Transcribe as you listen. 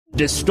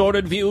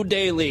Distorted View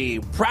Daily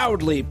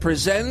proudly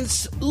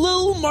presents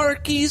Lil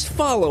Marky's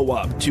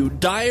follow-up to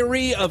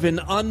Diary of an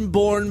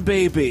Unborn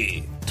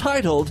Baby,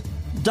 titled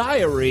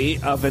Diary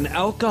of an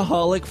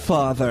Alcoholic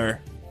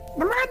Father.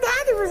 My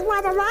daddy was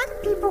what a lot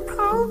of people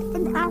call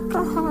an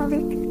alcoholic.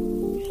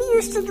 He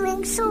used to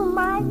drink so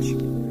much.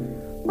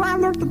 Well, I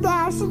looked at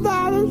Dad, I said,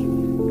 Daddy,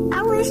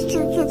 I wish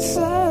you'd get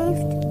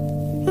saved.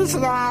 He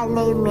said,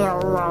 leave me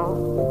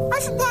alone. I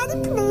said,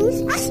 Daddy,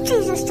 please, ask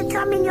Jesus to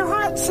come in your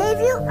heart and save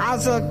you. I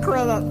said,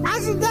 quit it. I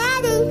said,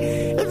 Daddy,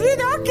 if you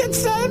don't get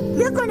saved,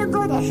 you're going to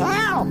go to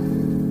hell.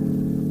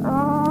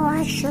 Oh,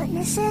 I shouldn't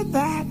have said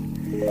that.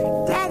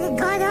 Daddy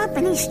got up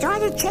and he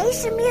started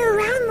chasing me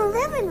around the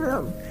living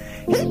room.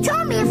 He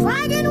told me if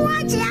I didn't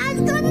watch it, I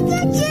was going to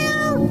get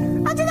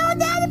you. I said, oh,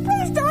 Daddy,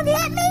 please don't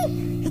hit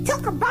me. He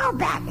took a ball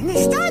bat and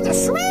he started to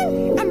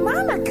swing, and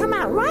Mama come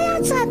out right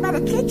outside by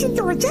the kitchen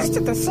door just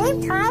at the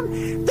same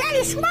time.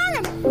 Daddy swung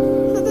him.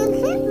 He didn't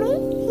hit me.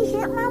 He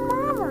hit my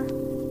Mama.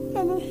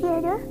 And he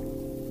hit her,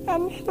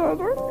 and hit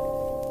her,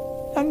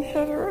 and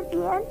hit her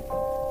again.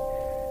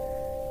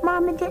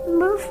 Mama didn't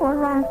move for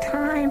a long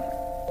time.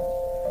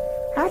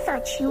 I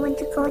thought she went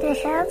to go to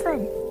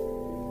heaven.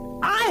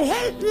 I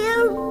hate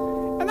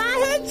you, and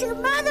I hate your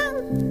mother,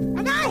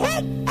 and I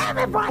hate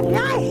everybody.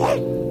 I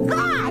hate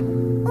God.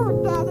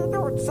 Oh, Daddy,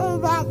 don't say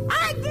that.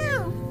 I do.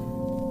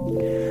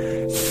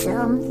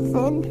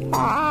 Something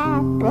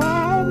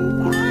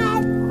happened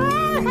at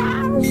our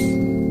house.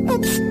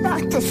 It's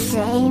not the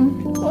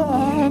same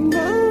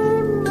anymore.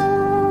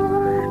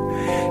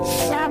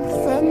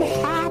 Something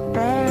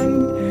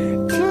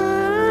happened to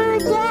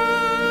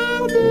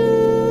Daddy.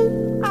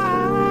 I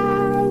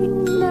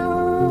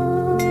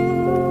know.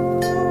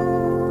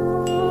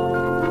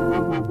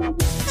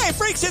 Hey,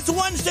 freaks, it's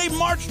Wednesday,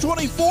 March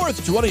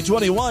 24th,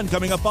 2021.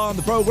 Coming up on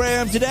the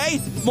program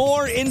today,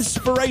 more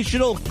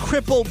inspirational,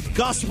 crippled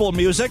gospel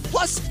music.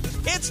 Plus,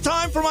 it's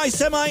time for my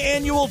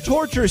semi-annual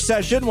torture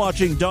session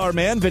watching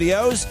Darman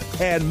videos.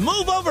 And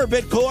move over,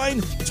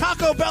 Bitcoin.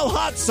 Taco Bell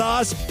hot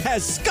sauce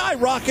has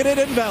skyrocketed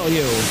in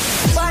value.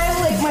 I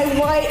like my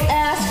white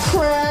ass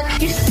crack.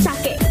 Just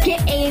suck it,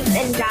 get AIDS,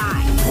 and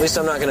die. At least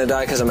I'm not gonna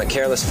die because I'm a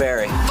careless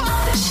fairy.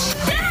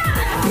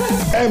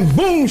 And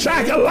boom,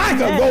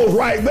 shakalaka goes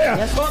right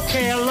there.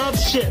 Okay, I love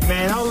shit,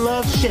 man. I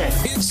love shit.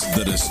 It's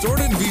the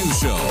Distorted View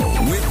Show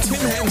with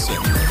Tim Henson.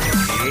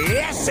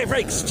 Yes, hey,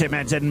 freaks. Tim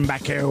Henson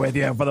back here with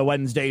you for the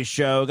Wednesday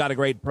show. Got a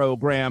great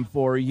program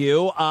for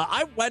you.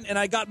 I went and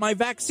I got my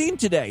vaccine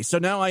today, so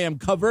now I am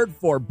covered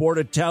for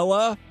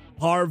Bordetella,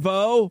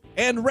 Parvo,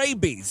 and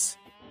rabies.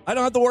 I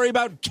don't have to worry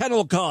about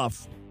kennel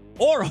cough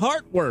or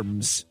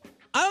heartworms.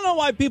 I don't know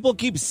why people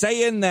keep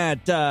saying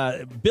that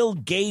Bill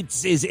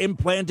Gates is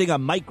implanting a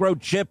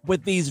microchip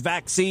with these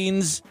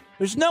vaccines.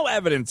 There's no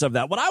evidence of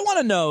that. What I want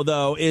to know,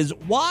 though, is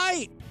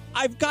why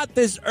I've got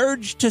this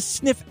urge to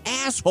sniff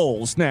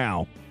assholes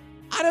now.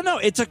 I don't know.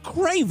 It's a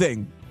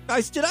craving.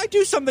 Guys, did I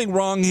do something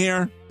wrong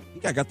here? I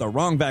think I got the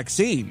wrong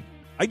vaccine.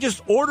 I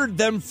just ordered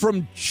them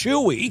from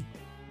Chewy.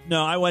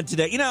 No, I went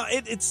today. You know,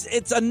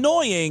 it's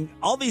annoying.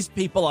 All these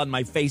people on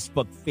my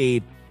Facebook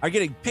feed are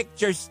getting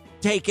pictures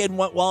taken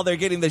while they're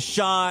getting the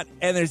shot,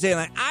 and they're saying,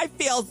 like, I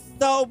feel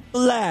so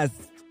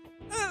blessed.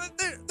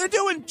 They're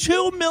doing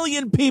 2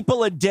 million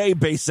people a day,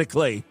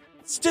 basically.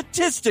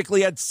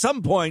 Statistically, at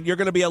some point, you're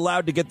going to be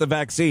allowed to get the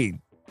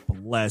vaccine.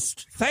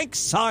 Blessed. Thanks,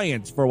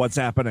 science, for what's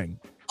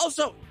happening.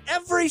 Also,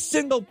 every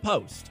single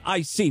post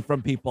I see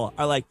from people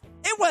are like,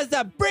 it was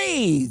a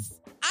breeze.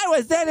 I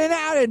was in and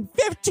out in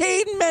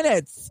 15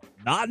 minutes.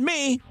 Not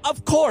me.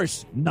 Of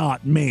course,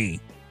 not me.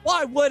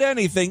 Why would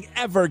anything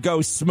ever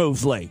go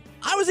smoothly?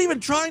 I was even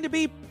trying to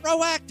be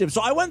proactive.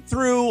 So I went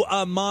through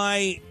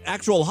my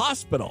actual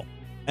hospital.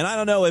 And I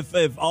don't know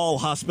if all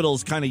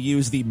hospitals kind of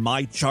use the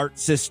MyChart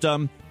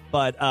system,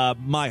 but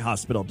my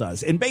hospital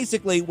does. And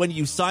basically, when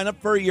you sign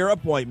up for your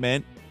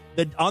appointment,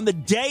 on the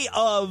day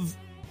of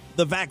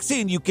the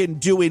vaccine, you can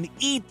do an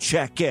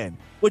e-check-in,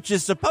 which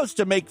is supposed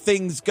to make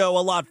things go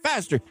a lot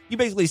faster. You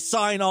basically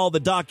sign all the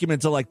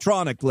documents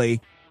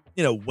electronically,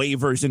 you know,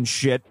 waivers and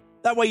shit.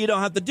 That way you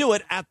don't have to do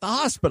it at the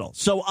hospital.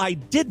 So I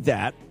did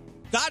that,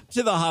 got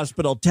to the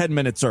hospital 10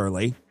 minutes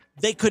early.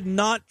 They could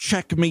not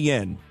check me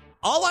in.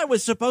 All I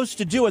was supposed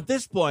to do at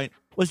this point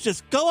was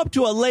just go up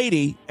to a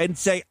lady and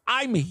say,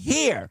 I'm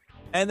here.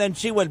 And then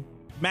she would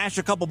mash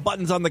a couple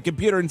buttons on the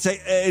computer and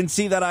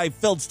see that I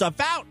filled stuff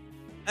out.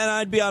 And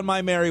I'd be on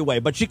my merry way.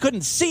 But she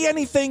couldn't see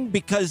anything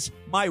because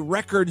my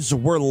records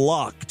were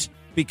locked.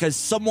 Because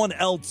someone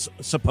else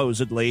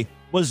supposedly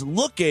was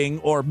looking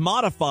or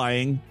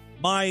modifying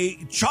my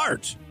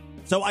chart.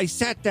 So I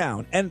sat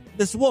down, and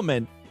this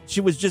woman,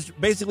 she was just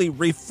basically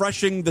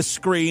refreshing the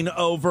screen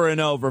over and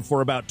over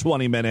for about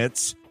 20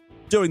 minutes,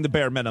 doing the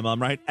bare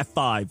minimum, right?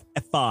 F5,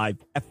 F5,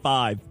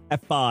 F5,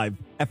 F5,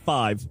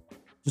 F5,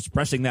 just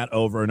pressing that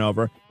over and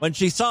over. When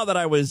she saw that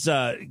I was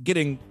I'm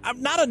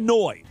not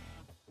annoyed,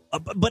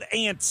 but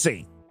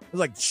antsy. I was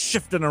like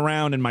shifting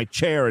around in my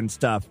chair and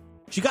stuff.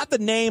 She got the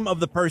name of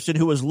the person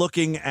who was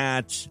looking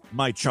at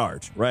my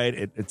chart, right?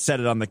 It said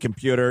it on the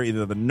computer,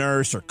 either the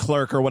nurse or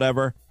clerk or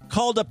whatever.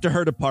 Called up to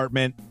her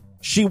department.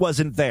 She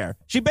wasn't there.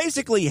 She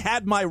basically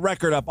had my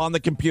record up on the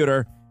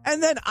computer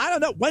and then, I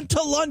don't know, went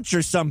to lunch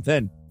or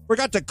something.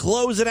 Forgot to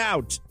close it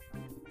out.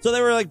 So they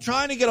were like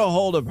trying to get a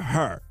hold of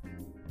her.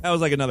 That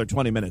was like another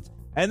 20 minutes.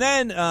 And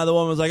then the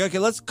woman was like, okay,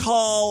 let's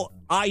call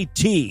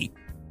IT.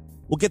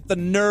 We'll get the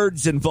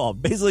nerds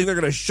involved. Basically, they're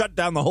going to shut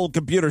down the whole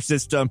computer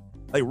system,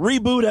 like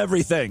reboot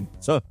everything.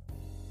 So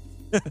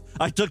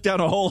I took down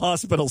a whole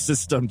hospital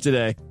system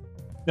today.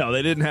 No,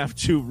 they didn't have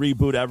to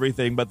reboot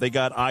everything, but they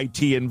got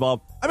IT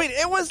involved. I mean,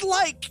 it was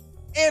like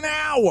an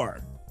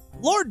hour.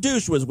 Lord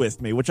Douche was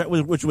with me, which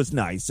was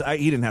nice.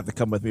 He didn't have to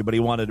come with me, but he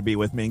wanted to be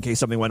with me in case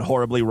something went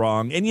horribly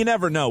wrong. And you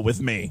never know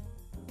with me.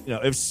 You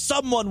know, if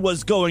someone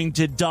was going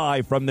to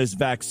die from this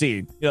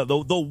vaccine, you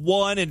know, the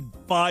 1 in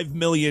 5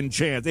 million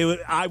chance,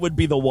 I would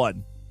be the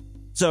one.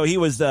 So he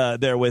was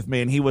there with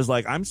me, and he was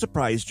like, I'm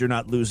surprised you're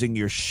not losing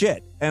your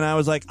shit. And I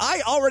was like,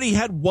 I already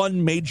had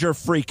one major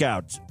freak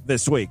out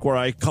this week where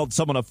I called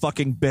someone a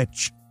fucking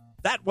bitch.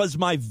 That was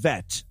my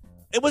vet.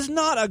 It was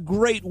not a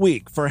great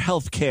week for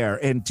healthcare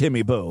in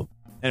Timmy Boo.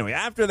 Anyway,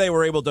 after they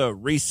were able to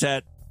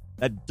reset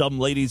that dumb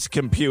lady's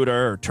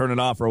computer or turn it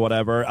off or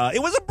whatever,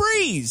 it was a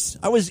breeze.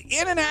 I was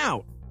in and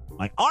out.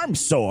 My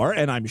arm's sore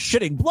and I'm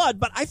shitting blood,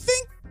 but I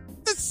think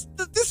the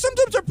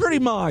symptoms are pretty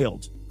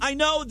mild. I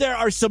know there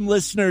are some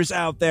listeners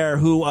out there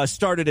who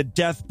started a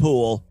death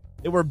pool.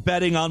 They were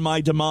betting on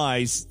my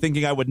demise,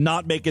 thinking I would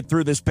not make it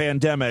through this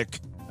pandemic.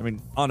 I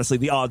mean, honestly,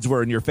 the odds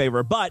were in your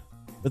favor. But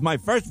with my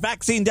first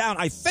vaccine down,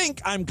 I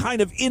think I'm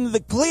kind of in the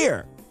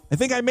clear. I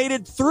think I made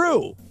it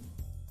through.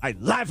 I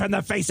laugh in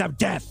the face of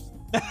death.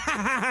 But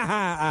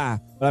I'm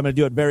going to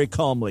do it very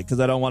calmly because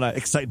I don't want to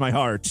excite my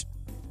heart.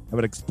 I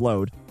would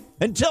explode.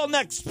 Until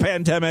next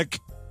pandemic,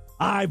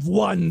 I've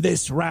won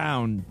this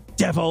round,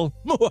 devil.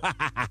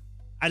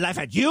 I laugh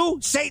at you,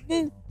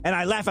 Satan, and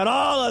I laugh at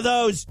all of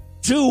those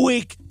too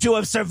weak to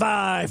have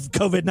survived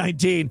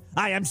COVID-19.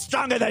 I am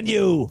stronger than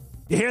you.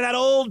 You hear that,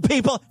 old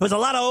people? There was a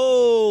lot of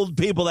old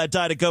people that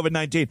died of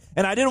COVID-19,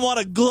 and I didn't want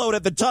to gloat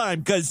at the time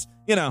because,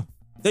 you know,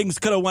 things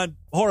could have went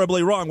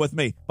horribly wrong with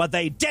me, but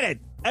they didn't.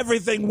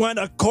 Everything went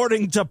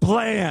according to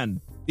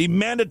plan. The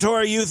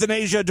mandatory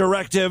euthanasia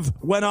directive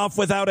went off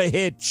without a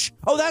hitch.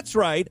 Oh, that's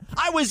right.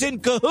 I was in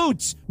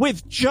cahoots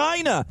with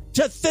China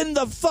to thin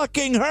the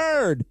fucking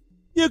herd.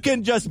 You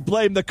can just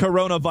blame the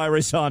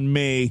coronavirus on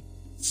me.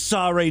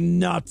 Sorry,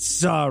 not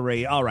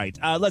sorry. All right,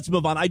 let's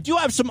move on. I do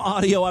have some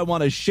audio I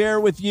want to share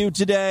with you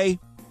today.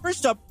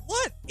 First up,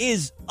 what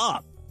is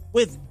up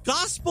with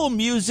gospel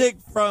music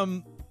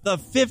from the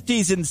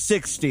 50s and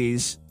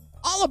 60s,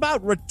 all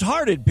about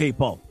retarded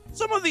people?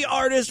 Some of the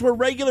artists were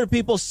regular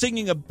people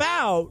singing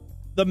about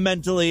the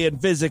mentally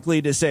and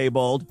physically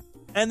disabled,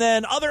 and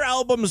then other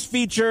albums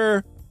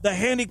feature the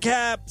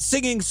handicapped,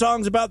 singing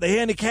songs about the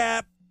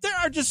handicap. There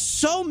are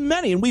just so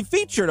many, and we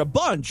featured a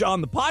bunch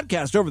on the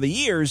podcast over the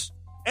years,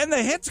 and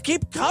the hits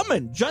keep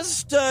coming.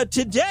 Just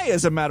today,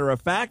 as a matter of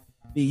fact,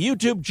 the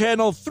YouTube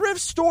channel Thrift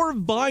Store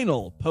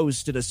Vinyl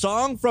posted a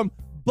song from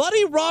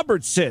Buddy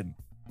Robertson.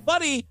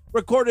 Buddy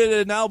recorded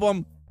an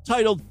album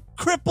titled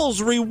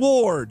Cripple's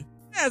Reward.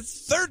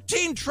 That's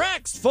 13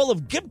 tracks full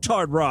of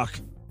guitar rock.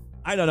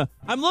 I don't know.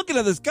 I'm looking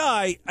at this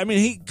guy. I mean,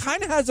 he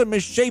kind of has a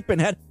misshapen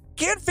head.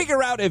 Can't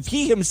figure out if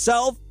he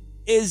himself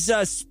is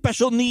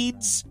special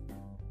needs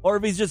or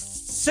if he's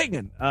just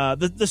singing.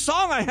 The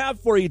song I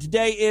have for you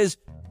today is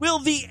Will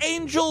the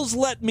Angels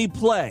Let Me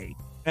Play?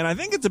 And I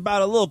think it's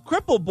about a little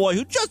crippled boy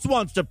who just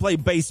wants to play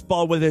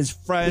baseball with his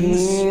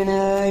friends. In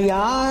a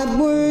yard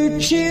where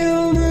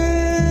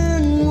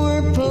children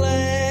were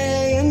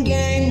playing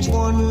games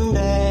one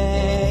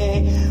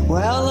day,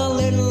 well, a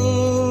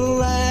little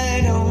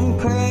lad on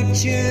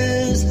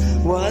crutches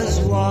was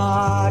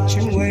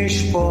watching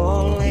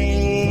wishfully.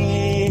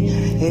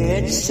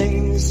 It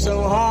seemed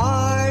so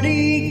hard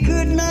he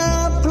could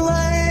not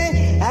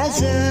play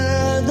as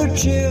other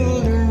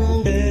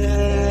children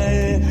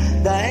did.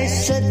 They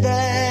said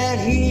that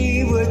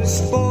he would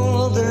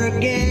spoil their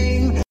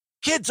game.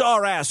 Kids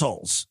are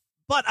assholes,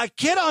 but a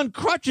kid on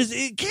crutches,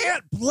 he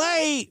can't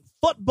play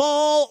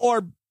football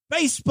or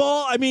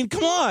baseball. I mean,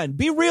 come on,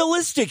 be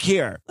realistic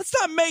here. Let's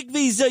not make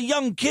these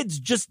young kids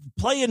just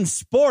playing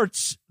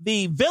sports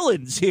the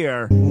villains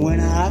here. When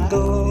I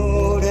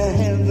go to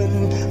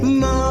heaven,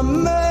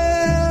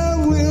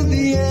 Mama, will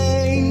the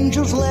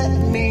angels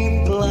let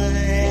me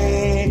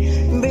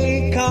play?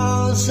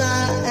 Because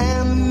I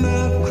am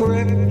a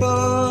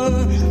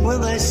cripple, will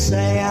they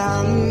say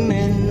I'm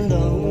in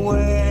the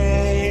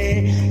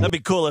way? That'd be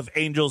cool if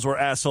angels were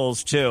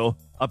assholes too,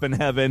 up in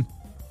heaven.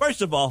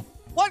 First of all,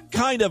 what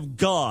kind of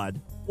God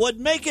would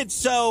make it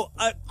so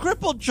a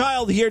crippled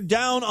child here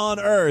down on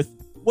earth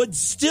would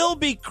still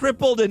be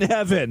crippled in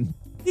heaven?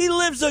 He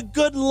lives a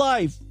good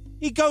life.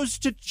 He goes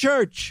to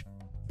church,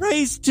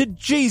 prays to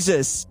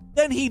Jesus.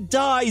 Then he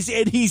dies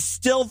and he's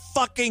still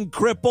fucking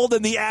crippled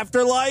in the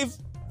afterlife?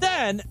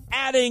 Then,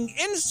 adding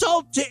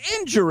insult to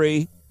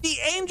injury, The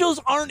angels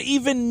aren't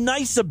even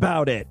nice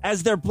about it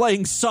as they're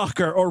playing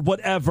soccer or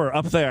whatever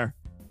up there.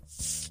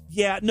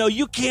 Yeah, no,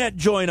 you can't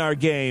join our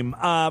game.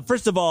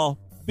 First of all,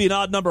 be an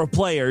odd number of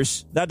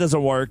players. That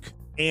doesn't work.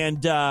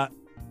 And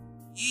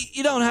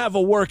you don't have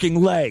a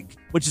working leg,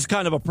 which is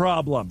kind of a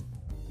problem.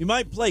 You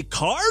might play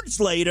cards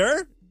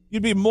later.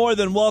 You'd be more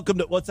than welcome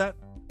to... What's that?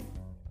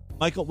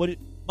 Michael,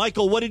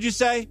 what did you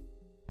say?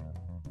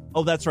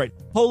 Oh, that's right.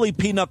 Holy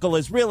Pinochle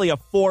is really a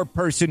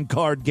 4-person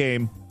card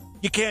game.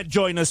 You can't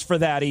join us for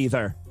that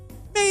either.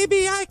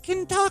 Maybe I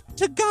can talk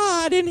to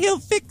God and he'll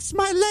fix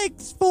my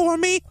legs for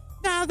me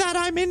now that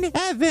I'm in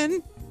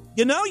heaven.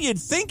 You know, you'd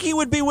think he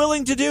would be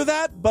willing to do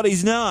that, but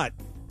he's not.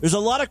 There's a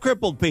lot of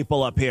crippled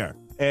people up here.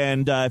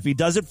 And if he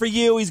does it for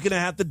you, he's going to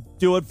have to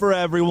do it for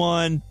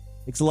everyone.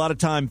 Takes a lot of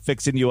time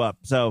fixing you up.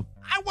 So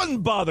I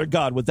wouldn't bother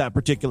God with that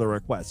particular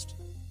request.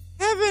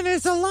 Heaven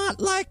is a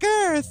lot like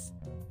Earth.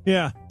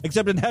 Yeah,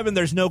 except in heaven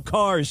there's no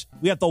cars.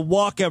 We have to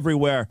walk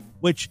everywhere,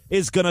 which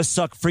is going to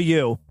suck for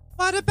you.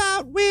 What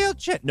about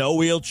wheelchairs? No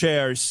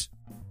wheelchairs.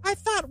 I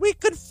thought we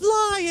could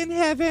fly in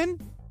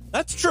heaven.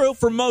 That's true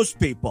for most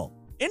people.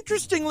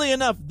 Interestingly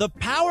enough, the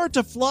power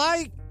to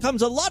fly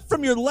comes a lot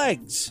from your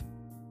legs.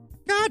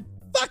 God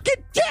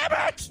fucking damn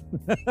it!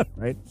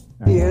 Right?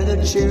 Hear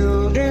the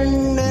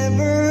children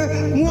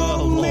never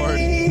want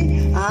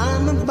me.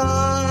 I'm a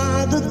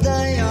bother,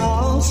 they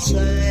all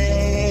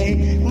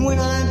say. When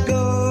I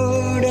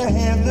go to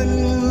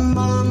heaven,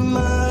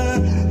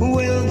 Mama,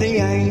 will the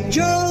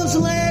angels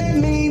let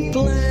me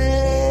play?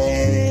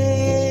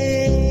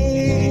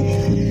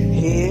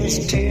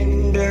 His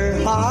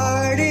tender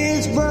heart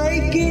is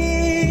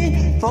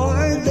breaking,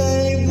 for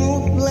they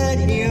won't let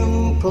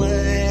him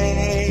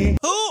play.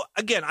 Who,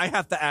 again, I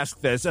have to ask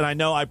this, and I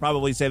know I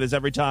probably say this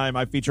every time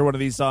I feature one of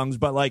these songs,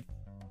 but like,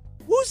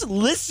 who's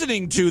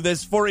listening to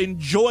this for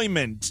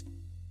enjoyment?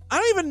 I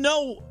don't even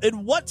know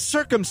in what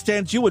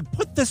circumstance you would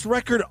put this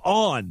record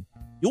on.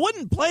 You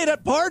wouldn't play it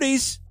at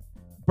parties,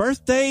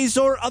 birthdays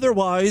or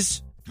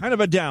otherwise. Kind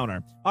of a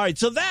downer. All right,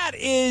 so that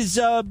is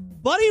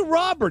Buddy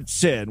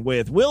Robertson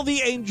with Will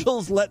the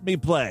Angels Let Me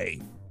Play?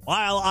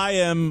 While I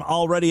am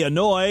already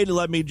annoyed,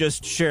 let me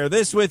just share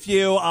this with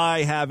you.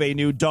 I have a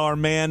new Dhar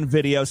Mann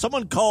video.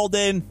 Someone called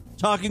in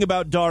talking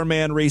about Dhar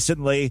Mann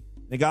recently.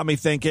 It got me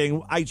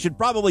thinking I should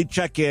probably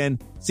check in,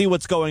 see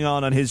what's going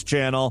on his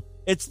channel.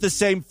 It's the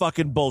same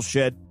fucking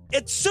bullshit.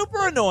 It's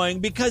super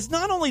annoying because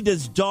not only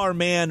does Dhar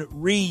Mann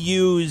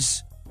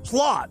reuse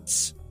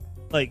plots,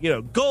 like, you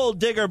know, gold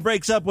digger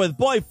breaks up with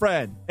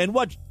boyfriend, and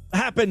what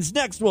happens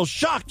next will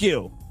shock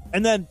you.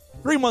 And then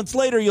 3 months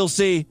later, you'll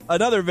see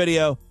another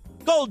video.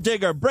 Gold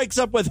digger breaks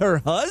up with her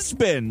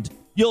husband.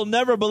 You'll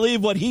never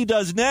believe what he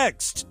does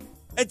next.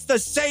 It's the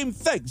same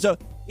thing. So,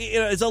 you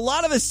know, it's a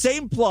lot of the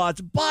same plots,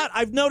 but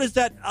I've noticed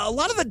that a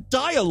lot of the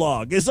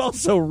dialogue is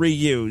also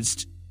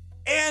reused.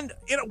 And,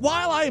 you know,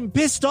 while I'm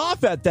pissed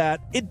off at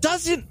that, it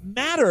doesn't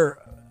matter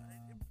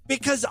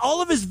because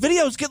all of his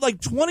videos get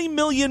like 20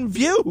 million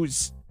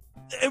views.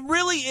 It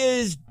really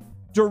is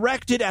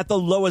directed at the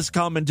lowest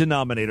common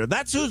denominator.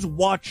 That's who's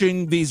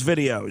watching these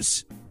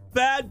videos.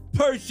 Bad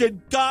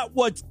person got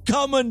what's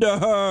coming to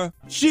her.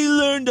 She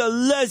learned a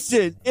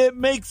lesson. It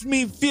makes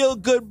me feel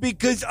good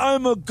because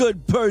I'm a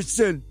good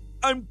person.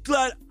 I'm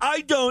glad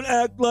I don't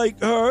act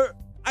like her.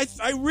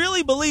 I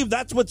really believe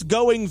that's what's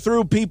going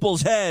through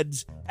people's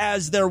heads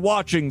as they're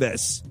watching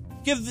this.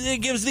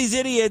 It gives these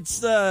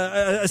idiots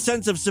a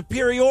sense of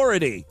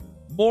superiority,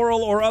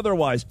 moral or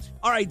otherwise.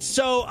 All right,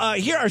 so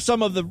here are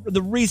some of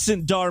the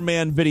recent Dhar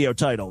Mann video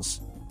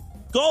titles.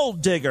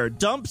 Gold digger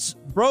dumps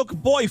broke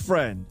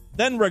boyfriend,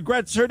 then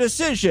regrets her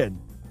decision.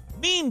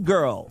 Mean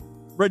girl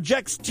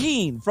rejects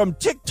teen from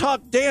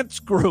TikTok dance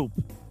group.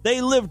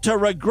 They live to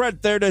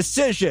regret their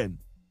decision.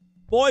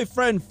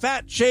 Boyfriend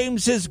fat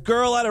shames his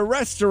girl at a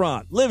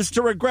restaurant. Lives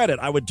to regret it.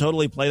 I would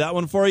totally play that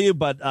one for you,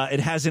 but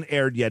it hasn't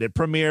aired yet. It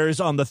premieres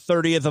on the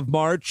 30th of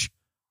March.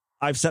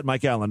 I've set my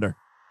calendar.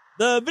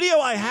 The video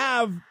I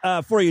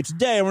have for you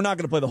today, and we're not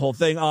going to play the whole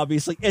thing,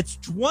 obviously. It's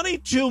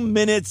 22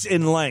 minutes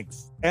in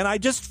length. And I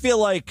just feel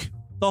like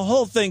the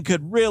whole thing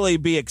could really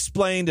be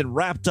explained and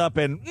wrapped up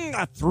in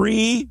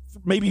 3,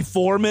 maybe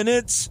 4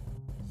 minutes.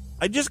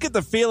 I just get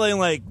the feeling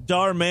like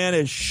Dhar Mann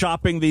is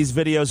shopping these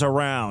videos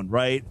around,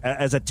 right,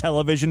 as a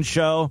television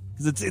show.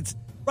 Because it's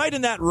right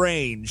in that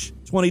range.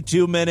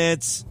 22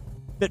 minutes,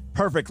 fit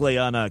perfectly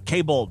on a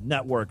cable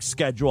network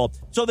schedule.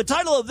 So the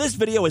title of this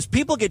video is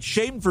People Get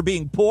Shamed for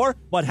Being Poor.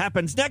 What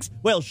happens next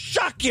will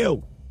shock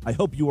you. I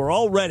hope you are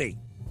all ready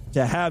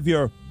to have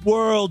your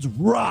world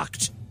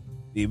rocked.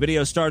 The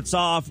video starts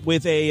off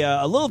with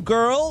a little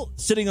girl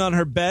sitting on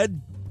her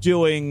bed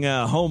doing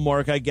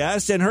homework, I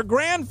guess, and her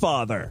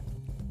grandfather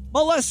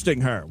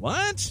molesting her.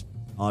 What?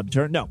 Odd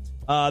turn. No.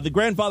 The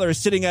grandfather is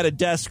sitting at a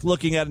desk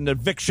looking at an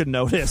eviction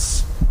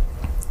notice.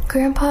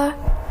 Grandpa,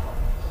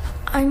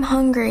 I'm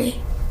hungry.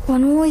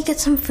 When will we get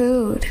some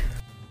food?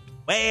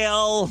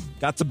 Well,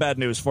 got some bad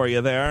news for you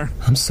there.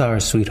 I'm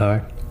sorry,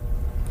 sweetheart.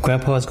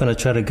 Grandpa's gonna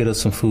try to get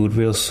us some food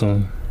real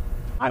soon.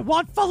 I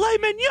want filet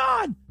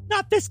mignon,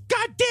 not this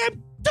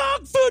goddamn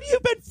dog food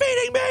you've been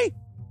feeding me!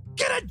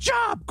 Get a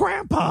job,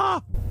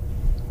 Grandpa!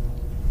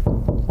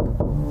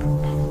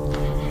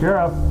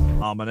 Sheriff.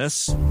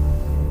 Ominous.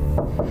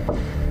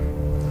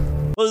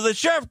 Well, the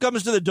sheriff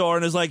comes to the door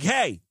and is like,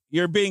 hey,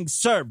 you're being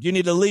served. You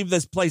need to leave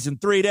this place in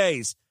 3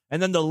 days.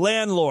 And then the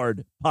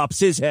landlord pops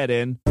his head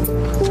in.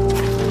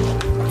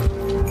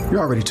 You're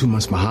already 2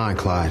 months behind,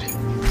 Clyde.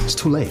 It's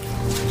too late.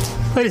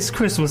 But it's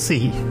Christmas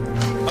Eve.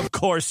 Of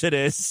course it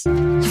is.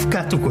 You've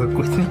got to work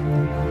with me.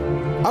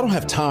 I don't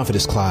have time for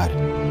this, Clyde.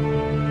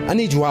 I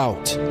need you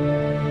out.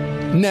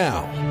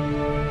 Now.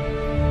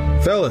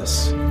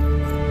 Fellas.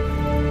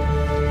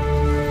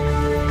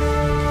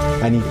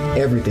 I need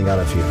everything out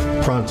of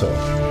here. Pronto.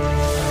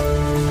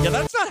 Yeah,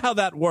 that's not how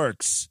that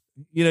works.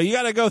 You know, you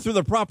got to go through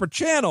the proper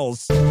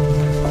channels.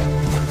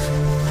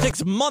 It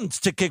takes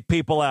months to kick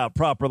people out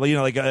properly, you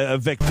know, like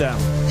evict them.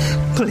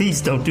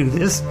 Please don't do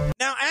this.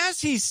 Now, as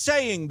he's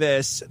saying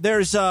this,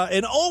 there's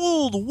an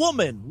old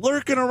woman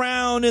lurking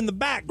around in the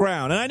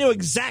background, and I knew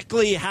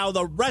exactly how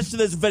the rest of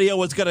this video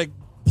was going to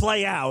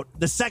play out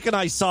the second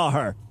I saw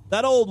her.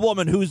 That old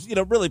woman who's, you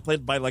know, really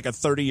played by like a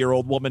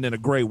 30-year-old woman in a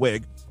gray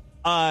wig.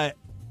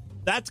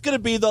 That's going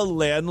to be the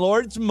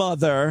landlord's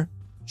mother.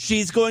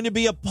 She's going to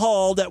be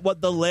appalled at what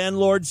the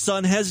landlord's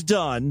son has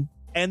done.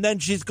 And then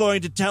she's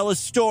going to tell a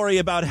story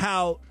about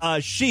how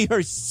she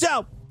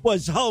herself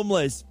was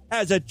homeless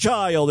as a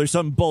child or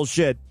some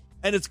bullshit.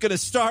 And it's going to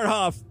start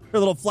off, her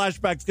little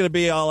flashback's going to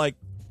be all like,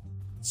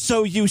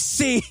 so you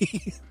see,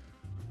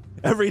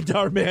 every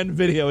Darman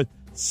video,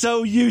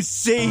 so you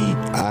see.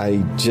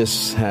 I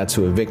just had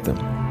to evict them.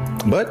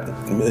 But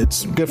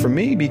it's good for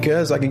me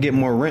because I can get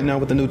more rent now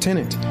with the new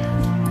tenant.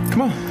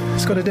 Come on,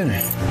 let's go to dinner.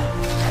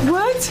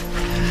 What?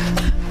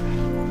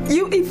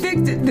 You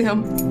evicted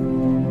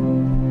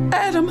them.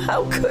 Adam,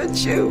 how could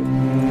you?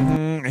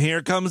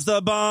 Here comes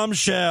the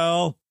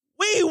bombshell.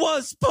 We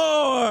was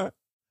poor.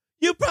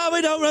 You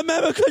probably don't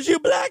remember because you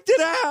blacked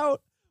it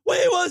out. We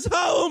was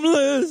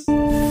homeless.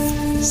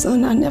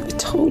 Son, I never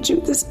told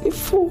you this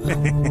before.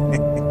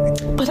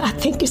 But I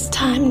think it's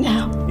time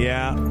now.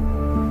 Yeah,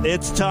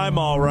 it's time,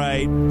 all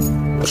right.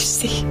 You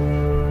see?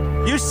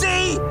 You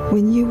see?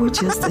 When you were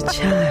just a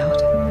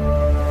child,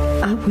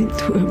 I went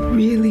through a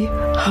really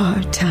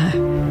hard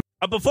time.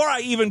 Before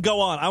I even go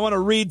on, I want to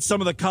read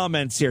some of the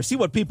comments here. See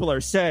what people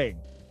are saying.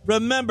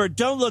 Remember,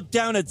 don't look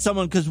down at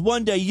someone because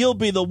one day you'll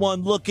be the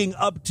one looking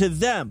up to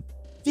them.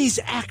 These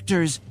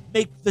actors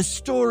make the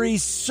story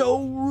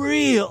so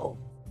real.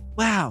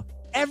 Wow,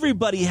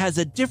 everybody has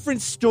a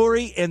different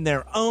story and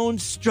their own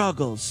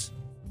struggles.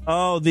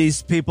 Oh,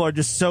 these people are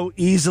just so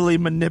easily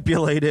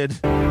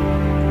manipulated.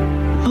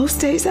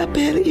 Most days I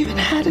barely even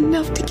had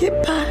enough to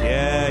get by.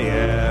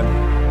 Yeah.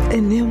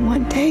 And then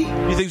one day...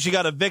 You think she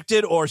got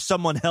evicted or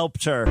someone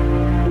helped her?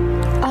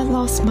 I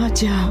lost my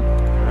job.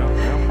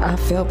 I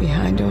fell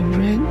behind on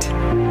rent.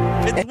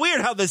 It's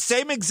weird how the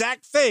same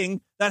exact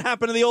thing that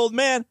happened to the old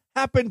man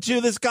happened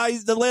to this guy,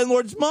 the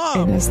landlord's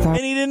mom. And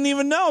he didn't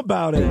even know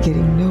about it.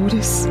 Getting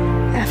notice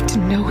after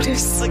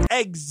notice. Like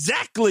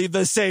exactly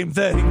the same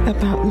thing.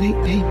 About late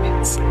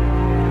payments.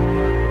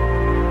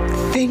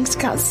 Things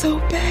got so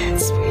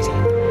bad, sweetie,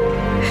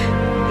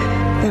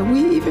 that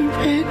we even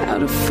ran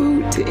out of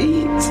food to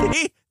eat.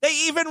 See? They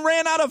even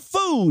ran out of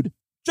food.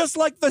 Just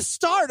like the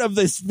start of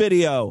this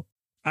video.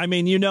 I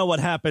mean, you know what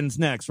happens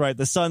next, right?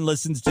 The son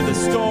listens to the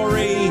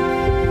story,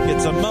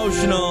 gets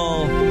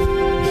emotional,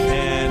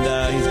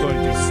 and he's going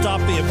to stop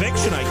the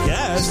eviction, I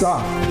guess.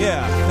 Stop.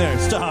 Yeah, there,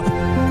 stop.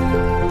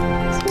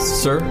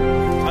 Sir?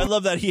 I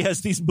love that he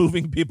has these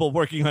moving people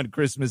working on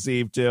Christmas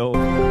Eve, too.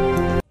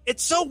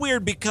 It's so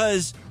weird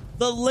because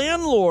the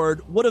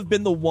landlord would have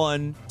been the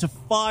one to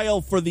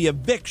file for the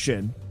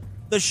eviction.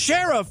 The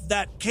sheriff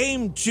that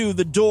came to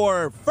the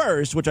door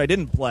first, which I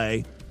didn't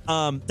play,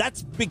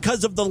 that's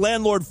because of the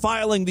landlord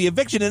filing the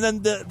eviction. And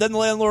then the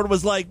landlord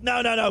was like,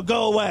 no,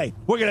 go away.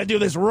 We're going to do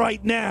this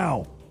right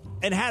now.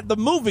 And had the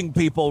moving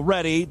people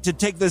ready to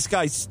take this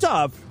guy's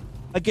stuff,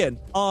 again,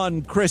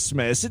 on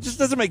Christmas. It just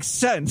doesn't make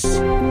sense.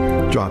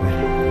 Drop it.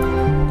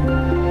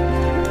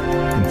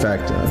 In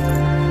fact,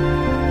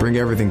 bring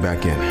everything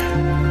back in.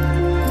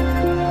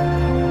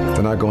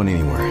 They're not going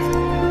anywhere.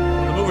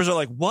 The movers are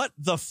like, what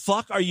the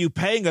fuck are you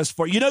paying us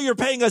for? You know you're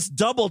paying us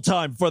double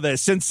time for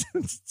this since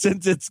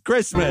it's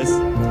Christmas.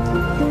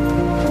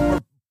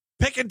 We're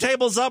picking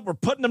tables up, we're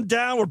putting them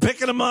down, we're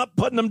picking them up,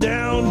 putting them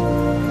down.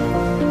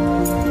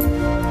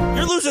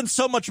 You're losing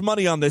so much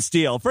money on this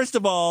deal. First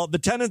of all, the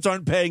tenants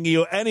aren't paying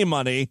you any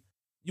money.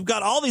 You've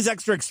got all these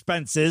extra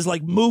expenses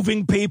like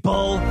moving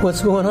people.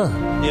 What's going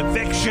on? The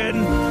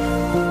eviction.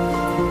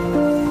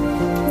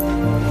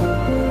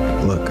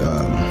 Look,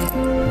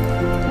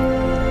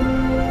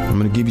 I'm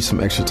going to give you some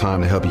extra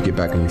time to help you get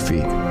back on your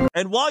feet.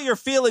 And while you're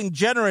feeling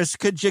generous,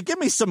 could you give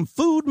me some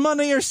food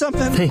money or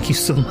something? Thank you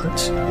so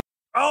much.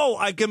 Oh,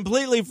 I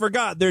completely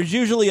forgot. There's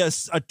usually a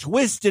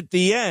twist at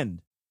the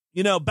end.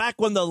 You know, back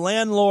when the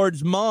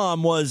landlord's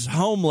mom was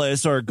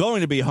homeless or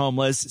going to be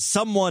homeless,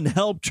 someone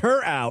helped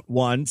her out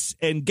once.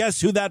 And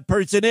guess who that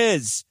person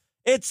is?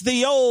 It's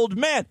the old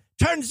man.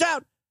 Turns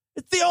out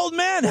it's the old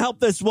man helped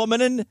this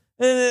woman. And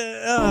Wait.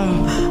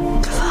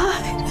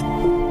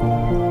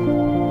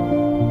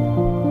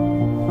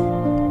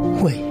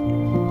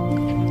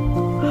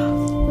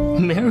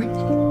 Mary?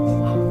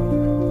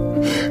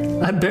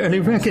 I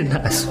barely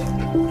recognize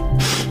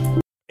her.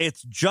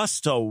 It's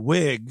just a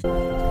wig.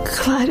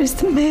 Clyde is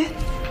the man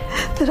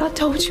that I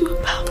told you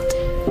about.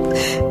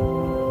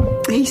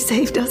 He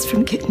saved us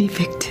from getting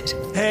evicted.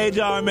 Hey,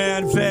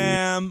 Darman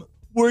fam.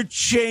 We're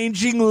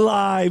changing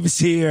lives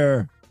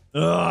here.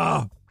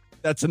 Ugh.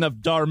 That's enough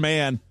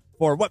Darman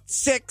for, what,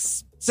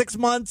 6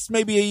 months,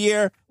 maybe a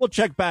year? We'll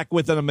check back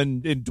with him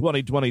in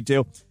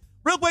 2022.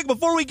 Real quick,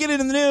 before we get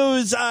into the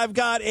news, I've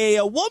got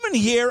a woman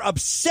here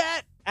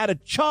upset at a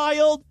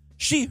child.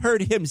 She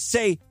heard him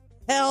say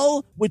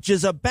hell, which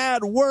is a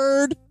bad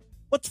word.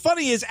 What's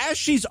funny is as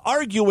she's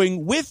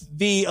arguing with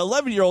the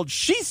 11-year-old,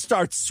 she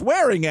starts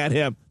swearing at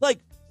him. Like,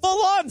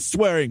 full-on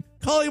swearing.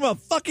 Calling him a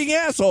fucking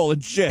asshole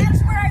and shit.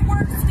 That's where I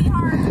work,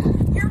 sweetheart.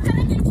 You're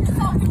gonna get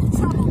yourself into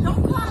trouble.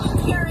 Don't call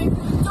me Karen.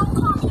 Don't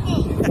call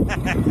me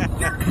Nate.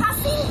 You're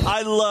cussing?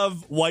 I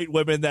love white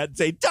women that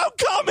say, don't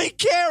call me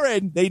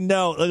Karen. They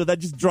know. That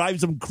just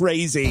drives them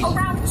crazy.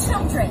 Around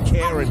children.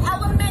 Karen.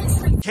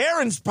 Elementary.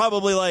 Karen's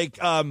probably like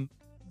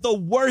the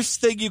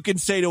worst thing you can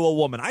say to a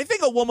woman. I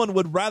think a woman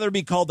would rather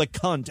be called a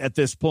cunt at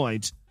this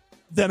point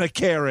than a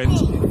Karen.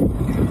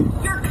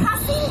 You're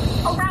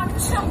cussing around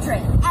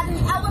children at an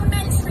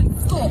elementary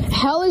school.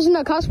 Hell isn't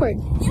a cuss word.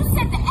 You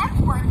said the F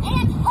word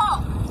and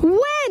ho.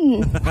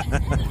 When? I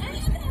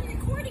even have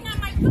recording on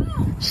my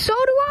phone. So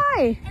do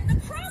I. And the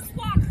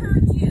crosswalk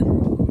heard you.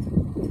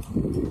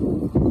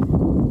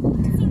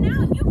 So now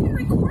you can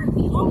record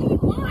me all you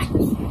want.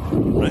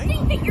 Right? You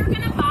think that you're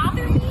going to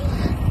bother me?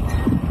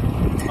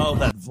 Oh,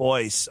 that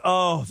voice.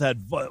 Oh, that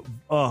voice.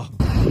 Oh.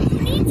 You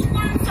need to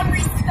learn some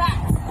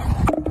respect.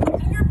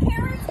 And your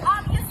parents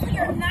obviously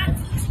are not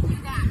teaching you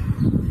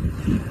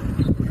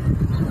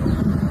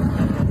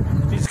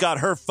that. She's got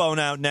her phone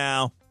out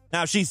now.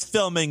 Now she's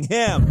filming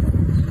him.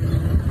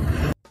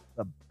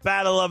 The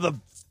battle of the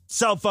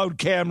cell phone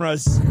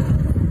cameras. Little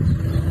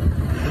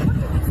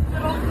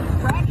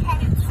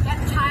red-headed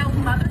stepchild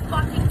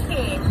motherfucking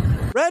kid.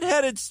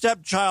 Red-headed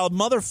stepchild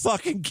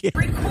motherfucking kid.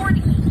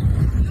 Recording me.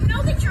 You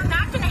know that you're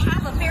not going to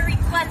have a very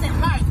pleasant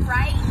life,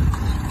 right?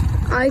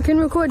 I can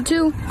record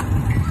too.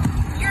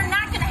 You're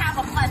not going to have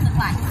a pleasant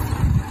life.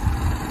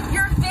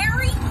 You're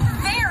very,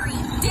 very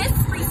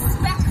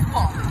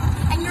disrespectful.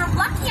 And you're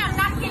lucky I'm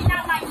not getting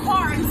out of my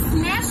car and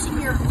smashing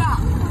your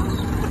phone.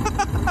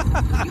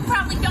 You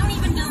probably don't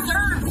even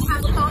deserve to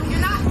have a phone. You're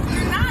not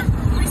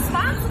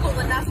responsible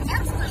enough,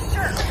 that's for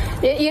sure.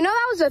 You know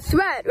that was a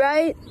threat,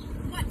 right?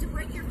 What, to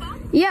break your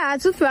phone? Yeah,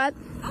 it's a threat.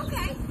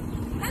 Okay,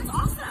 that's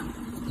awesome.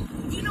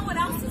 Do you know what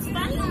else is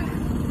funny?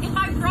 If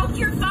I broke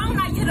your phone,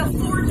 I could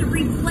afford to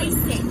replace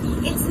it.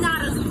 It's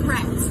not a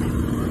threat.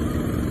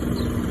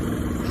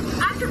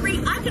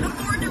 I could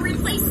afford to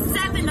replace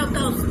 7 of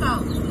those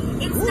phones.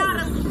 It's not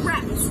a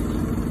threat.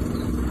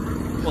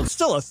 Well, it's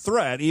still a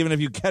threat, even if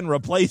you can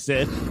replace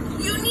it.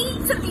 You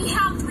need to be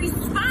held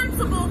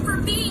responsible for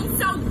being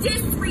so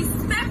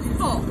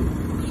disrespectful.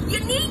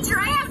 You need your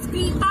ass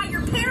beat by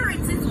your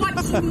parents is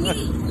what you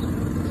need.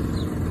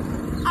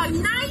 A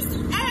nice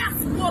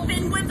ass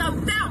whooping with a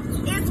belt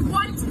is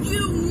what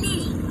you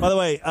need. By the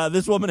way,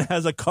 this woman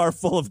has a car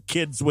full of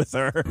kids with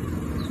her.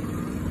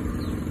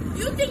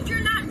 You think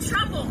you're not in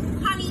trouble,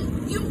 honey.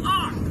 You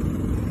are.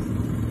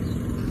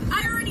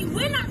 I already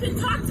went up and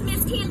talked to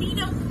Miss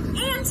Candido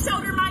and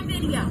showed her my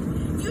video.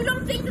 You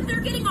don't think that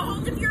they're getting a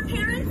hold of your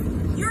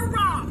parents? You're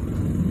wrong.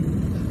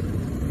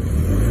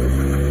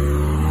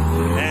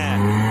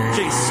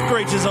 She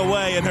screeches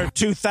away in her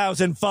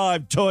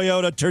 2005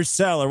 Toyota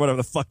Tercel or whatever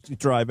the fuck she's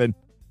driving.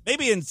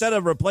 Maybe instead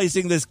of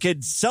replacing this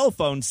kid's cell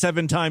phone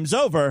 7 times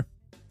over,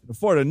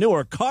 afford a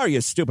newer car,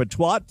 you stupid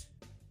twat.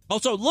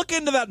 Also, look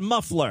into that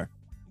muffler.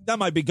 That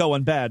might be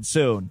going bad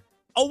soon.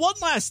 Oh, one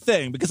last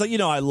thing, because you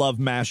know I love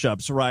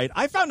mashups, right?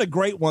 I found a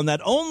great one that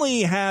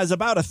only has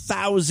about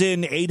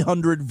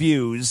 1,800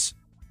 views.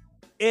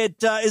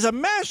 It is a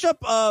mashup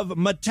of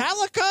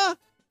Metallica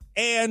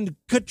and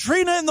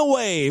Katrina and the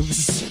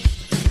Waves.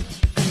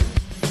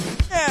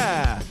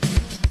 Yeah.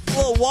 A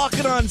little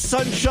Walking on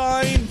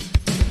Sunshine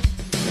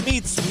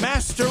meets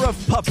Master of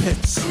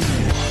Puppets.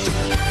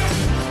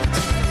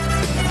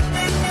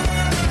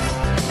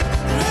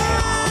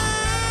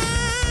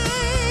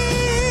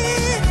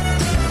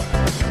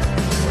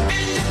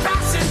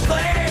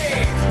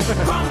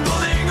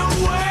 Crumbling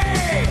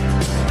away.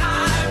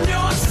 I'm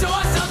your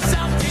source of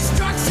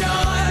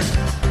self-destruction.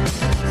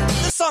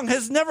 This song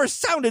has never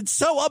sounded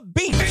so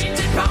upbeat.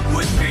 Painted pump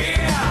with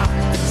fear.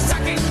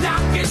 Sucking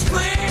down is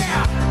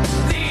clear.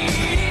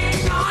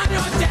 Leaning on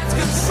your death's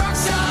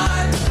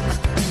construction.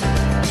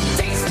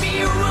 Taste me,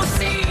 you will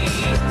see.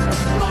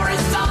 More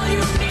is all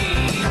you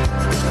need.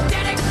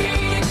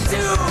 Dedicated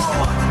to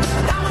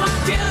how I'm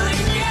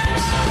killing you.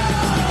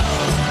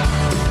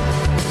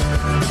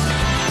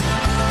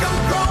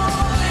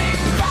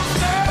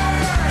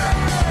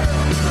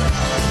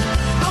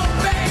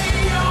 Obey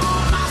your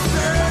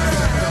master.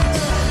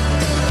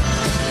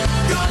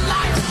 Your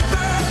life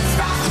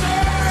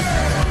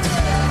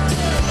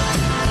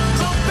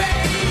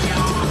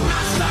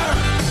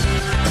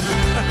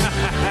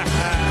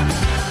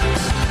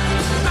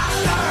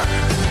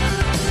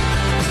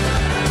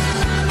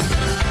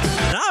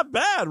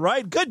bad,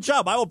 right? Good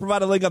job. I will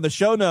provide a link on the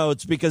show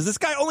notes because this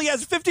guy only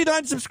has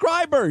 59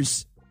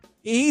 subscribers.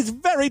 He's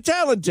very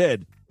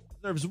talented.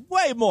 Deserves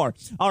way more.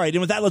 All right,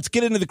 and with that, let's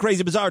get into the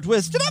crazy, bizarre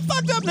twist and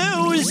fucked up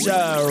news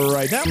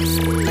right now.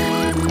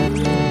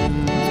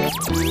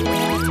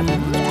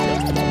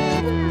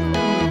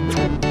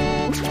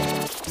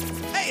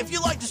 Hey, if you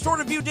like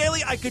Distorted View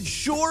Daily, I could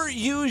sure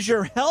use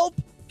your help.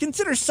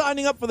 Consider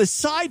signing up for the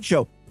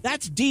Sideshow.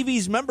 That's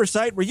DV's member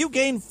site where you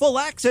gain full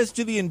access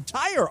to the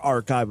entire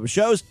archive of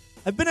shows.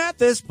 I've been at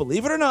this,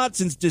 believe it or not,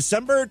 since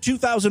December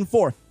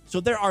 2004. So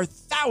there are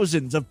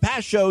thousands of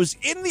past shows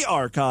in the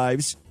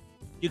archives.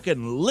 You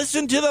can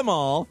listen to them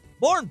all.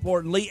 More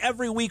importantly,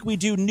 every week we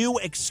do new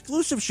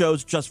exclusive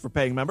shows just for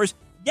paying members.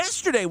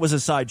 Yesterday was a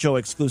Sideshow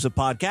exclusive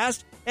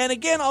podcast. And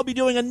again, I'll be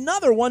doing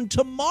another one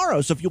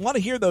tomorrow. So if you want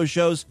to hear those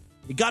shows,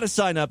 you got to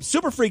sign up.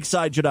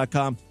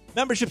 Superfreaksideshow.com.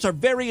 Memberships are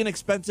very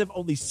inexpensive,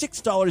 only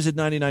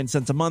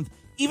 $6.99 a month.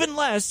 Even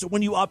less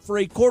when you opt for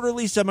a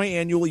quarterly,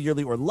 semi-annual,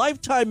 yearly, or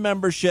lifetime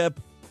membership.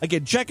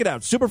 Again, check it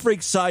out,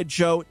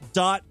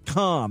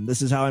 superfreaksideshow.com.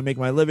 This is how I make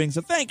my living,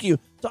 so thank you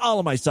to all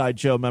of my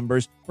Sideshow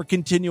members for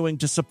continuing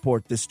to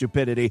support this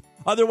stupidity.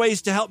 Other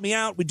ways to help me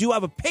out, we do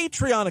have a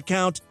Patreon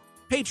account,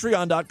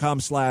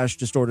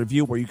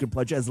 patreon.com/distortedview, where you can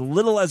pledge as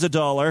little as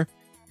 $1.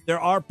 There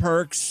are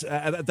perks.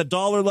 At the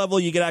dollar level,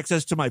 you get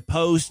access to my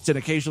posts, and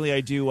occasionally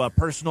I do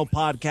personal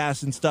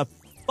podcasts and stuff.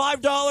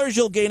 $5,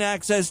 you'll gain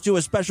access to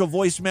a special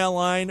voicemail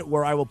line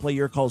where I will play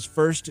your calls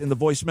first in the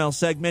voicemail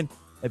segment.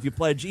 If you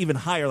pledge even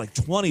higher, like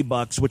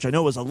 $20, which I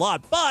know is a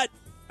lot, but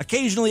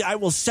occasionally I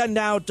will send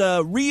out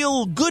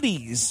real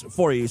goodies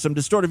for you, some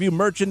Distorted View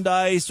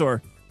merchandise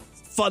or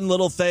fun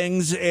little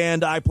things,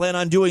 and I plan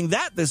on doing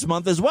that this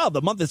month as well.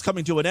 The month is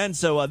coming to an end,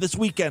 so this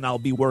weekend I'll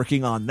be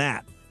working on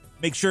that.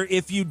 Make sure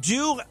if you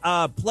do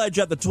pledge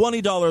at the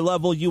 $20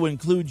 level, you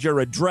include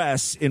your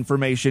address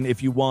information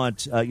if you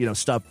want,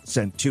 stuff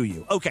sent to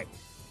you. Okay.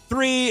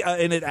 3,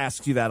 and it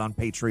asks you that on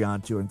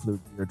Patreon to include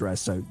your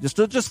address. So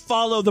just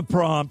follow the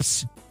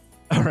prompts.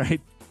 All right.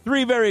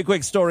 3 very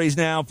quick stories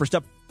now. First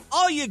up,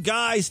 all you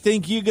guys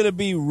think you're going to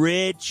be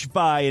rich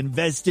by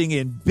investing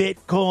in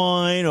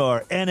Bitcoin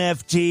or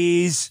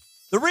NFTs.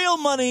 The real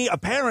money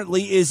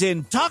apparently is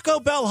in Taco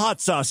Bell hot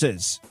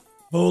sauces.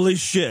 Holy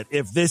shit,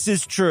 if this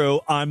is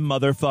true, I'm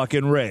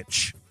motherfucking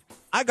rich.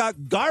 I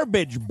got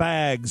garbage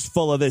bags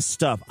full of this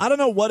stuff. I don't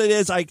know what it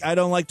is. I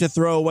don't like to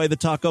throw away the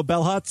Taco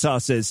Bell hot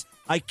sauces.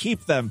 I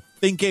keep them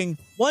thinking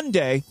one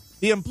day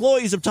the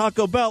employees of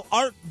Taco Bell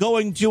aren't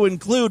going to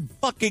include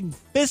fucking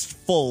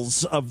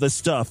fistfuls of the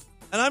stuff.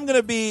 And I'm going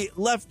to be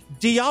left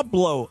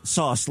Diablo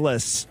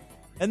sauceless.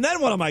 And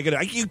then what am I going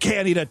to... You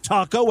can't eat a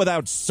taco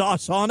without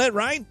sauce on it,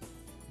 right?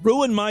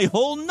 Ruin my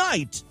whole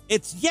night.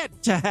 It's yet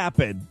to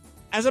happen.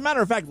 As a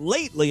matter of fact,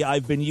 lately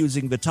I've been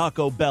using the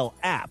Taco Bell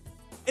app.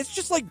 It's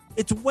just like,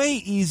 it's way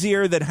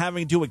easier than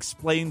having to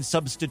explain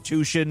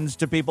substitutions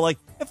to people. Like,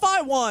 if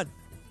I want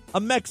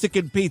a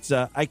Mexican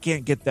pizza, I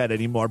can't get that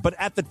anymore. But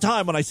at the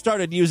time when I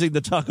started using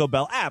the Taco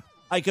Bell app,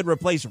 I could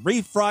replace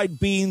refried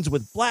beans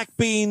with black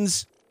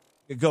beans.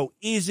 I could go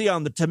easy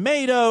on the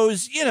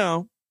tomatoes.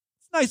 It's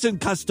nice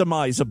and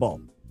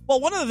customizable. Well,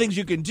 one of the things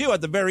you can do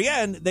at the very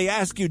end, they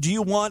ask you, do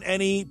you want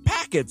any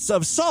packets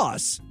of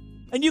sauce?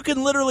 And you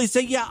can literally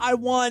say, yeah, I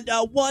want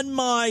 1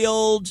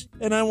 mild,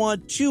 and I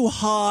want 2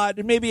 hot,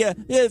 and maybe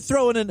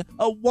throw in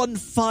a 1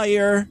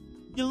 fire.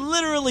 You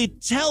literally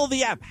tell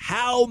the app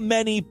how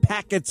many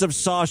packets of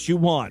sauce you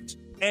want,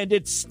 and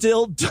it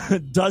still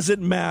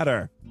doesn't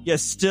matter. You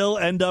still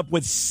end up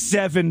with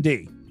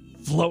 70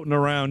 floating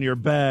around your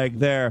bag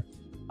there.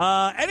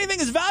 Anything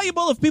is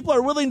valuable if people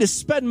are willing to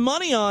spend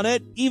money on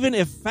it, even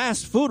if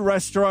fast food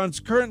restaurants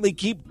currently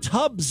keep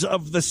tubs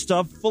of the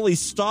stuff fully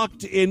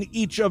stocked in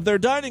each of their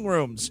dining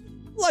rooms,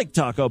 like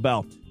Taco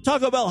Bell.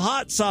 Taco Bell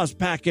hot sauce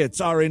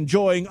packets are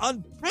enjoying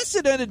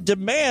unprecedented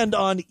demand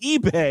on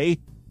eBay,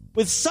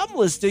 with some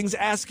listings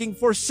asking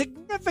for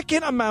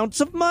significant amounts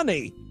of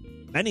money.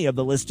 Many of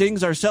the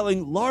listings are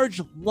selling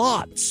large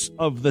lots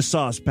of the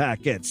sauce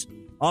packets,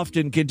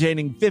 often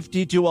containing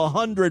 50 to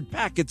 100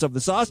 packets of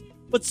the sauce,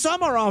 but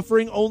some are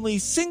offering only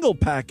single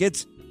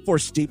packets for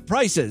steep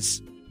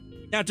prices.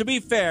 Now, to be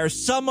fair,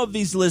 some of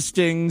these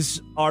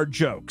listings are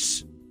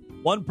jokes.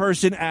 One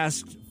person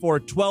asked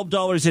for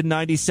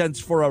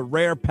 $12.90 for a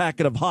rare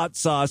packet of hot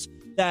sauce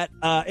that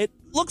it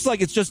looks like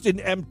it's just an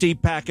empty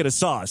packet of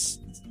sauce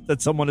that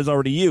someone has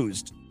already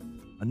used.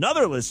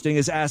 Another listing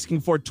is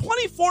asking for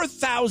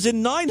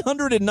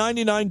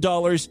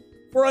 $24,999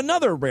 for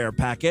another rare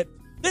packet.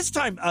 This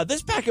time,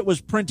 this packet was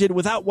printed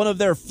without one of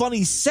their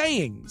funny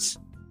sayings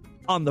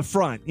on the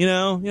front. You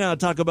know,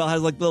 Taco Bell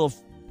has like little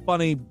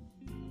funny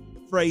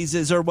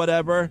phrases or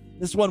whatever.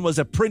 This one was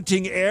a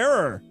printing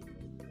error,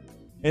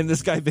 and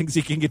this guy thinks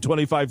he can get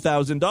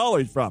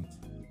 $25,000 from.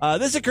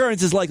 This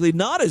occurrence is likely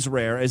not as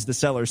rare as the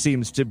seller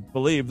seems to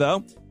believe,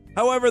 though.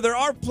 However, there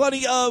are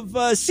plenty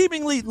of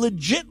seemingly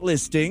legit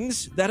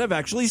listings that have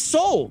actually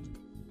sold,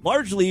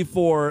 largely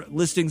for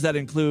listings that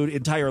include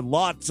entire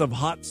lots of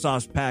hot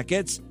sauce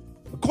packets.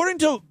 According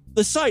to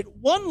the site,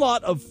 one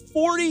lot of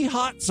 40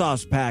 hot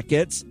sauce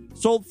packets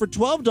sold for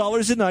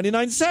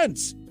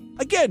 $12.99.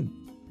 Again,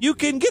 you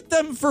can get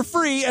them for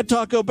free at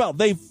Taco Bell.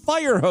 They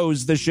fire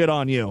hose the shit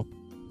on you.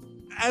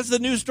 As the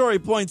news story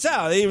points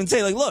out, they even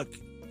say, like, look,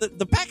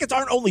 the packets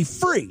aren't only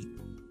free,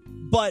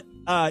 but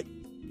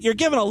you're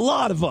given a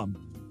lot of them.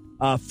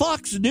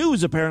 Fox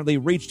News apparently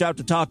reached out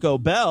to Taco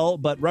Bell,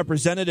 but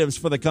representatives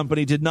for the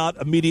company did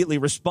not immediately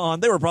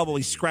respond. They were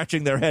probably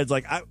scratching their heads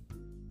like,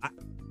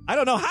 I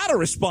don't know how to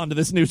respond to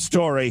this news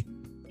story.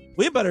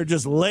 We better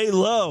just lay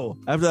low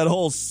after that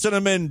whole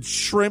cinnamon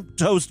shrimp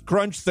toast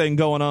crunch thing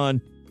going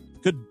on.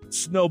 Could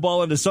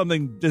snowball into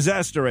something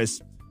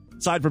disastrous.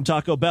 Aside from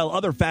Taco Bell,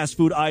 other fast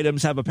food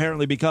items have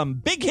apparently become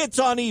big hits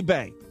on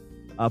eBay.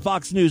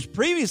 Fox News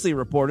previously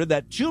reported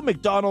that 2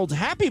 McDonald's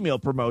Happy Meal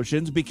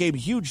promotions became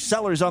huge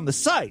sellers on the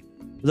site.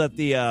 Was that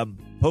the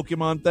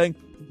Pokemon thing?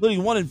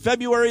 Including one in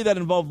February that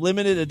involved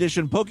limited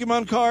edition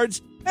Pokemon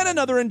cards, and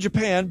another in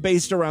Japan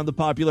based around the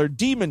popular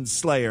Demon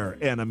Slayer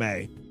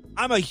anime.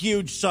 I'm a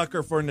huge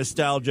sucker for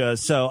nostalgia,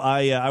 so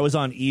I was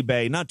on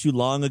eBay not too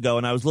long ago,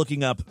 and I was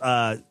looking up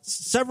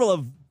several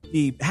of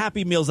the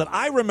Happy Meals that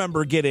I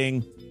remember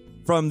getting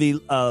from the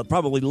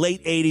probably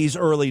late 80s,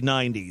 early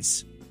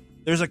 90s.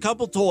 There's a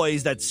couple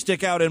toys that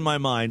stick out in my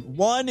mind.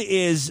 One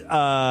is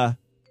the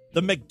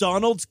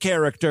McDonald's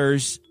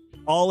characters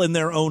all in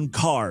their own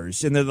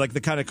cars, and they're like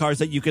the kind of cars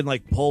that you can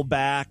like pull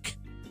back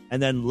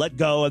and then let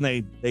go, and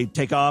they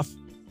take off.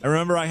 I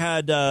remember I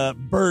had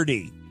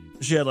Birdie.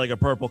 She had like a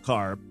purple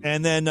car.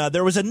 And then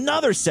there was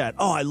another set.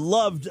 Oh, I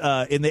loved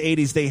in the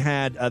 80s they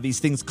had these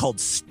things called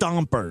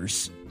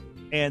Stompers.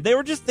 And they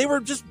were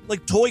just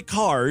like toy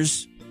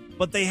cars,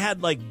 but they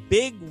had like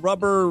big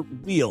rubber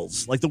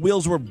wheels. Like the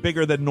wheels were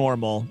bigger than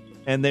normal,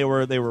 and they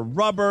were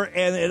rubber,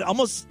 and it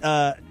almost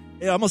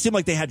seemed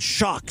like they had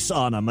shocks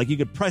on them. Like you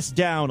could press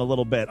down a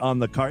little bit on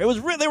the car.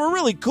 They were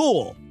really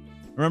cool.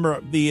 I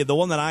remember the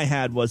one that I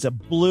had was it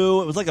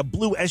was like a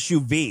blue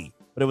SUV,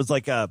 but it was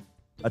like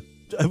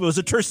it was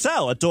a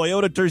Tercel, a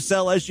Toyota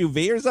Tercel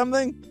SUV or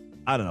something.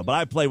 I don't know, but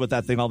I played with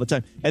that thing all the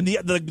time. And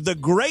the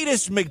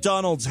greatest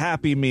McDonald's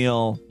Happy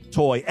Meal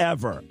toy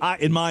ever,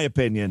 in my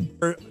opinion,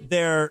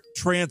 they're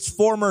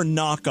Transformer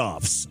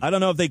knockoffs. I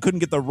don't know if they couldn't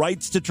get the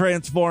rights to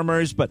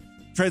Transformers, but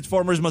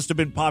Transformers must have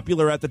been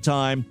popular at the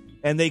time.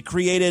 And they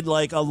created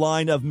like a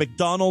line of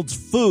McDonald's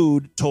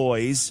food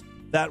toys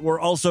that were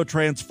also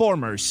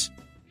Transformers.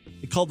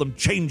 They called them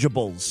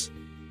changeables.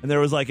 And there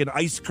was like an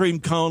ice cream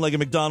cone, like a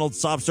McDonald's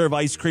soft serve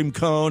ice cream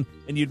cone,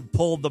 and you'd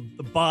pull the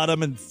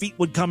bottom and feet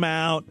would come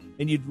out,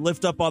 and you'd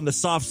lift up on the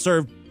soft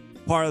serve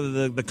part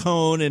of the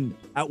cone, and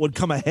out would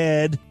come a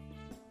head,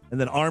 and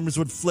then arms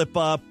would flip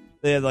up.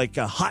 They had like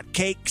hot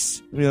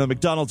cakes, the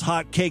McDonald's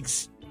hot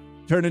cakes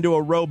turned into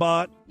a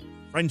robot,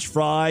 French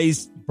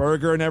fries,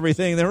 burger, and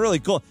everything. They're really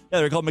cool. Yeah,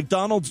 they're called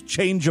McDonald's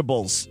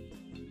changeables.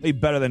 Way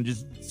better than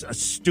just a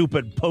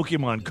stupid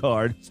Pokemon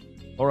card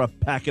or a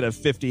packet of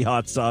 50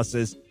 hot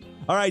sauces.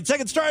 All right,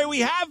 second story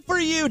we have for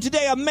you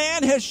today. A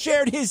man has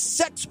shared his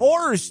sex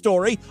horror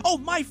story. Oh,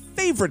 my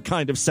favorite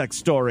kind of sex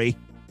story.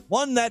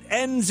 One that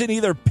ends in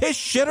either piss,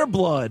 shit, or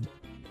blood.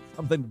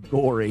 Something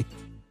gory.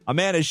 A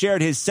man has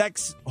shared his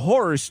sex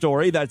horror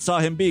story that saw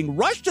him being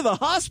rushed to the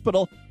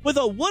hospital with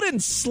a wooden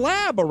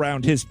slab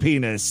around his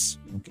penis.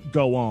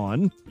 Go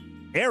on.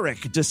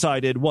 Eric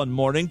decided one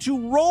morning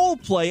to role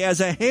play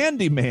as a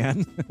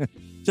handyman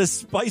to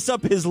spice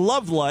up his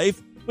love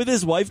life with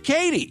his wife,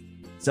 Katie.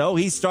 So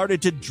he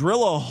started to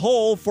drill a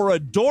hole for a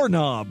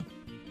doorknob.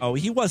 Oh,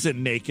 he wasn't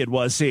naked,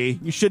 was he?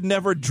 You should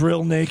never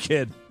drill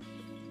naked.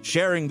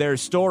 Sharing their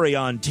story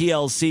on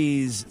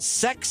TLC's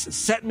Sex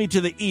Sent Me to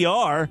the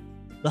ER,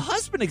 the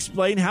husband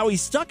explained how he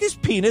stuck his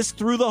penis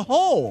through the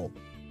hole.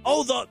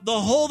 Oh, the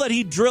hole that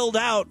he drilled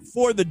out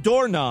for the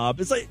doorknob.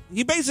 It's like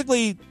he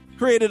basically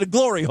created a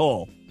glory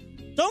hole.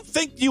 Don't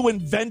think you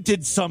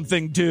invented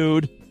something,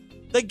 dude.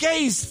 The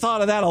gays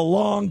thought of that a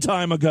long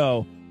time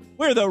ago.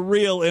 We're the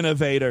real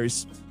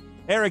innovators.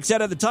 Eric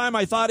said, at the time,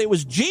 I thought it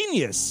was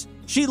genius.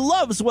 She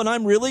loves when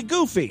I'm really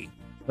goofy.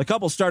 The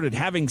couple started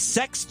having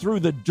sex through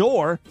the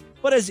door,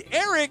 but as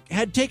Eric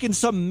had taken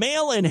some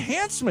male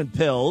enhancement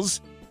pills,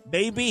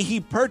 maybe he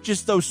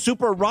purchased those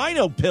Super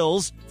Rhino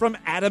pills from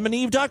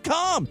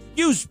AdamandEve.com.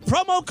 Use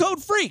promo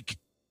code FREAK.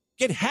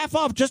 Get half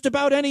off just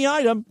about any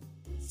item,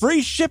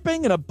 free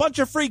shipping, and a bunch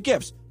of free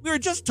gifts. We were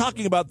just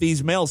talking about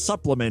these male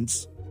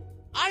supplements.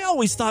 I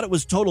always thought it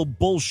was total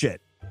bullshit.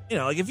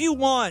 Like if you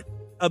want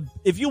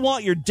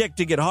your dick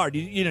to get hard,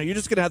 you're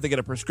just gonna have to get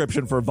a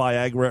prescription for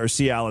Viagra or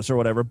Cialis or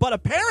whatever. But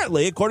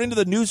apparently, according to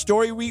the news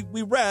story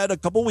we read a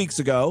couple weeks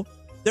ago,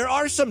 there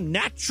are some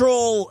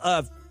natural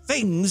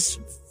things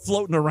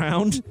floating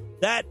around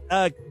that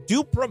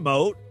do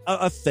promote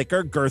a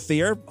thicker,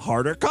 girthier,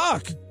 harder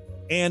cock.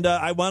 And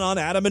I went on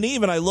Adam and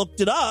Eve and I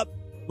looked up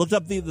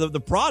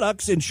the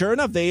products, and sure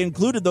enough, they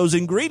included those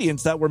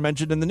ingredients that were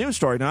mentioned in the news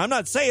story. Now, I'm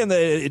not saying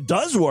that it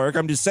does work.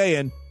 I'm just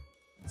saying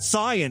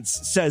science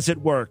says it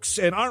works,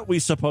 and aren't we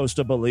supposed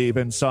to believe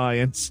in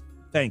science?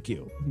 Thank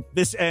you.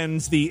 This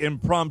ends the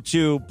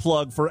impromptu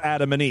plug for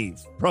Adam and Eve.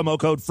 Promo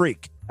code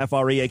FREAK,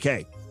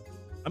 F-R-E-A-K.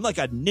 I'm like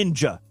a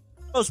ninja.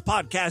 Most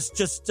podcasts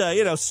just,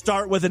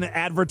 start with an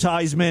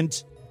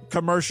advertisement,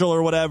 commercial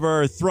or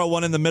whatever, or throw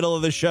one in the middle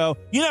of the show.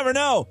 You never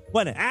know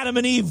when Adam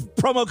and Eve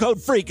promo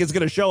code freak is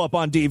going to show up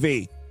on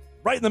TV,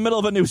 right in the middle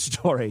of a news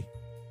story.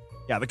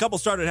 Yeah, the couple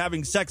started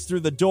having sex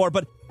through the door,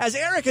 but as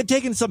Eric had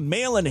taken some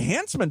male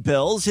enhancement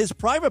pills, his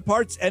private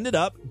parts ended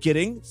up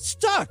getting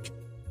stuck.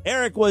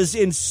 Eric was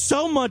in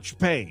so much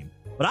pain,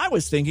 but I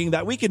was thinking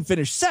that we can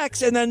finish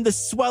sex and then the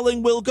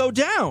swelling will go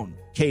down,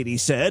 Katie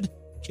said.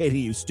 Katie,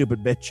 you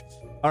stupid bitch.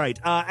 All right,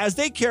 as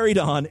they carried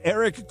on,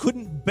 Eric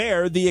couldn't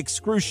bear the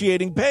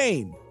excruciating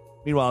pain.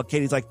 Meanwhile,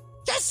 Katie's like,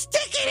 just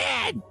stick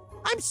it in!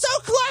 I'm so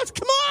close,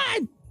 come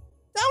on!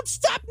 Don't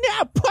stop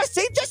now,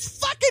 pussy!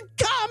 Just fucking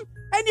come,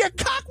 and your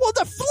cock will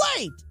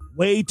deflate!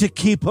 Way to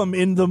keep him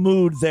in the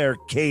mood there,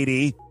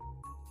 Katie.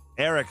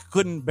 Eric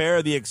couldn't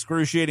bear the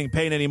excruciating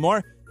pain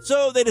anymore,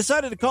 so they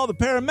decided to call the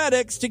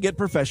paramedics to get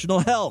professional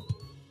help.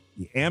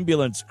 The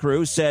ambulance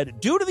crew said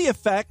due to the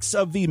effects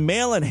of the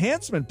male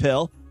enhancement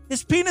pill,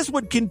 his penis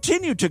would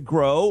continue to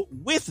grow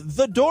with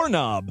the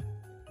doorknob.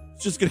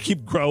 It's just going to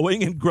keep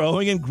growing and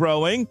growing and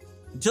growing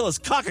until his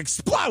cock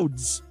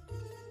explodes.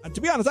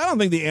 To be honest, I don't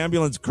think the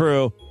ambulance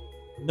crew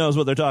knows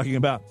what they're talking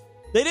about.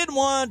 They didn't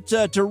want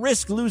to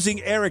risk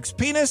losing Eric's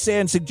penis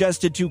and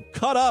suggested to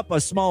cut up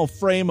a small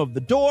frame of the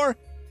door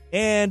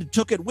and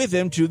took it with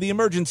him to the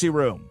emergency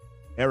room.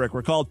 Eric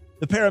recalled,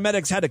 the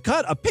paramedics had to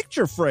cut a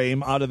picture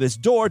frame out of this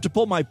door to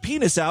pull my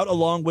penis out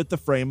along with the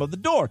frame of the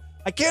door.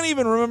 I can't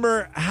even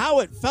remember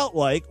how it felt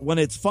like when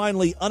it's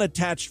finally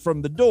unattached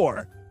from the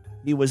door.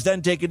 He was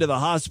then taken to the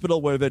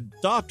hospital where the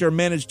doctor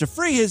managed to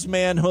free his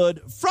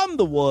manhood from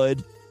the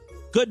wood.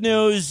 Good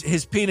news,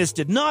 his penis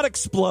did not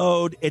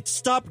explode. It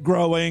stopped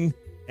growing.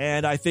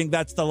 And I think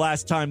that's the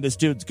last time this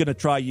dude's going to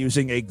try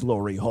using a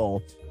glory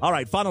hole. All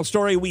right, final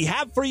story we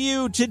have for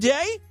you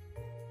today.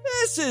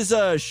 This is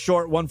a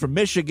short one from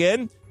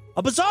Michigan.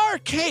 A bizarre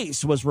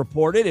case was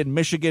reported in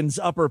Michigan's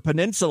Upper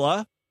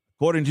Peninsula.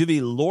 According to the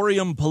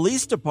Laurium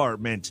Police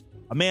Department,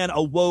 a man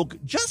awoke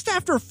just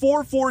after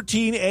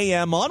 4:14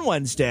 a.m. on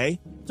Wednesday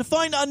to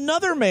find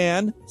another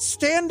man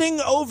standing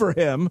over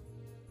him,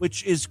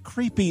 which is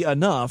creepy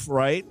enough,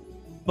 right?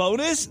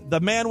 Bonus,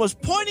 the man was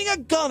pointing a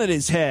gun at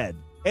his head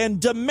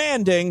and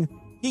demanding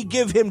he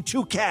give him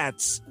 2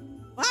 cats.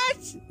 What?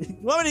 You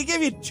want me to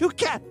give you 2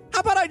 cats?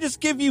 How about I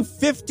just give you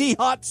 50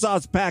 hot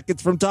sauce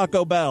packets from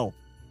Taco Bell?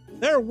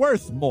 They're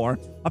worth more.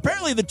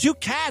 Apparently, the 2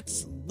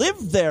 cats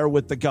lived there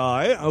with the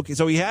guy. Okay,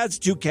 so he has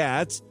 2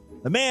 cats.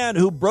 The man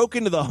who broke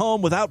into the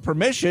home without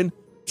permission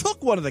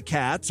took one of the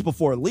cats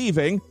before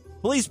leaving.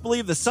 Police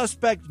believe the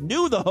suspect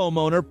knew the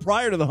homeowner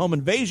prior to the home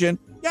invasion.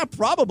 Yeah,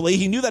 probably.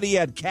 He knew that he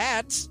had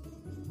cats.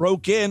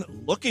 Broke in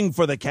looking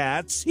for the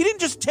cats. He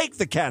didn't just take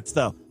the cats,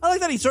 though. I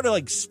like that he sort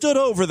of stood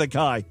over the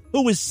guy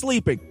who was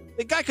sleeping.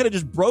 The guy could have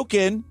just broke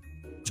in,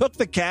 took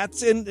the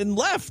cats, and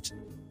left.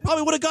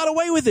 Probably would have got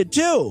away with it,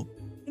 too.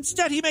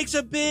 Instead, he makes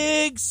a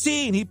big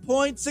scene. He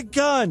points a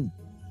gun.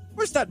 Of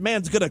course, that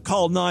man's going to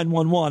call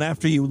 911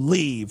 after you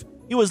leave.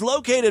 He was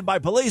located by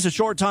police a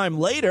short time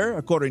later,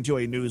 according to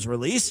a news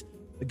release.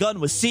 The gun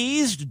was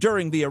seized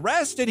during the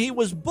arrest, and he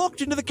was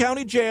booked into the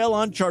county jail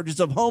on charges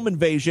of home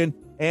invasion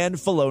and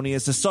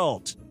felonious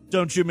assault.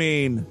 Don't you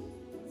mean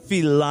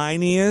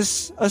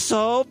felonious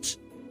assault?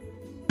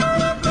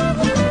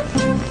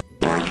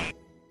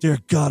 Dear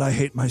God, I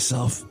hate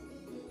myself.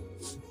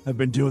 I've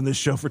been doing this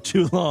show for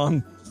too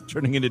long.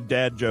 Turning into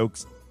dad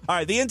jokes. All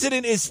right, the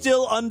incident is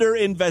still under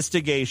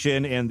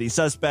investigation, and the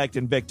suspect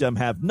and victim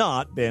have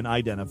not been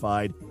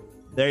identified.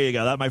 There you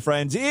go. That, my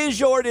friends, is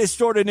your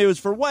Distorted News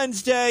for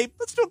Wednesday.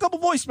 Let's do a couple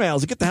voicemails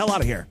and get the hell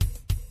out of here.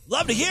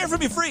 Love to hear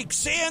from you,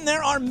 freaks, and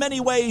there are many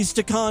ways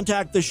to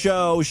contact the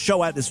show.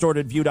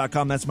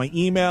 show@distortedview.com. That's my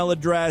email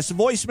address.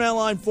 Voicemail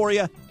line for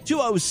you,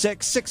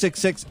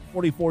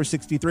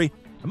 206-666-4463.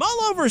 I'm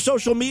all over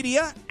social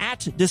media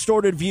at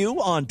Distorted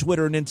View on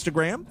Twitter and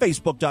Instagram,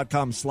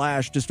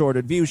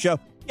 Facebook.com/Distorted View Show,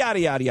 yada,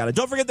 yada, yada.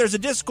 Don't forget there's a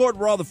Discord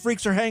where all the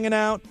freaks are hanging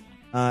out.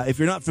 If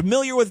you're not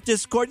familiar with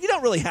Discord, you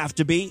don't really have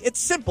to be. It's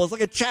simple. It's like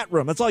a chat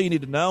room. That's all you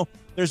need to know.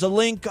 There's a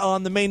link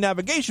on the main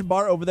navigation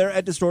bar over there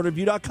at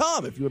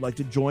DistortedView.com if you would like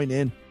to join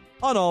in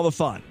on all the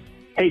fun.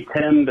 Hey,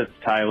 Tim, this is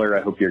Tyler.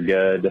 I hope you're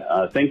good.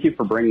 Thank you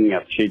for bringing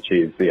up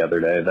Chi-Chi's the other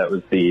day. That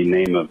was the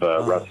name of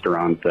a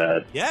restaurant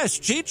that... Yes,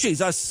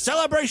 Chi-Chi's, a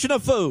celebration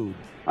of food.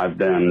 I've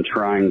been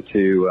trying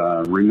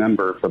to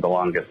remember for the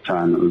longest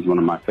time. It was one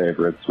of my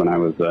favorites when I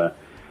was a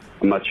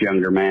much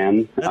younger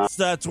man.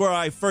 That's where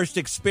I first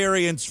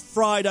experienced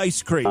fried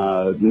ice cream.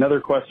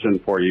 Another question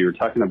for you. You were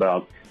talking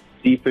about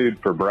seafood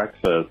for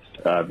breakfast.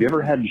 Have you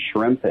ever had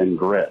shrimp and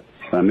grits?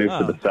 I moved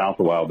to the South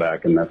a while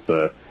back, and that's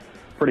a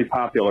pretty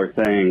popular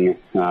thing.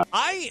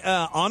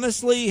 I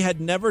honestly had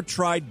never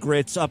tried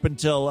grits up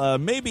until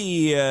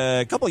maybe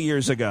a couple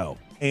years ago.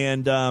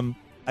 And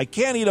I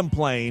can't eat them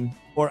plain.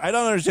 Or I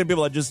don't understand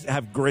people that just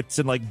have grits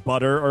and like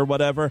butter or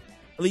whatever.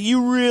 I mean,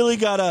 you really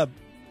got to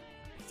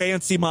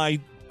fancy my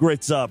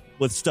grits up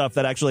with stuff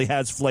that actually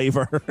has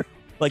flavor.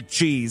 Like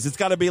cheese. It's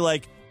got to be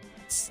like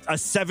a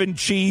 7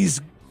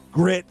 cheese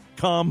grit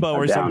combo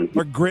or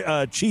something,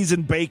 or cheese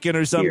and bacon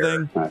or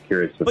something.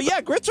 Curious. But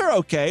yeah, grits are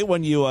okay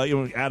when you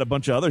add a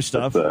bunch of other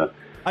stuff.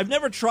 I've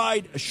never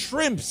tried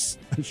shrimp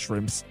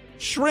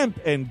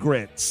and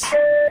grits.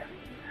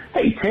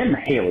 Hey, Tim,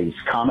 Haley's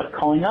Comet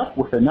calling up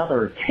with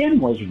another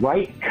Tim was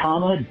right,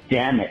 comma,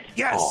 damn it.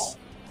 Yes. Call.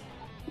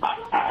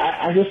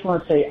 I just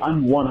want to say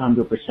I'm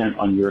 100%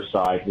 on your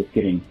side with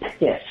getting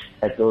pissed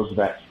at those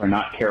vets for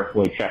not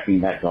carefully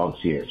checking that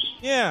dog's ears.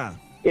 Yeah.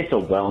 It's a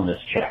wellness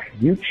check.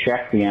 You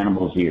check the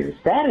animal's ears.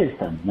 That is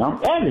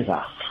that is a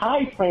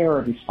high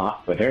priority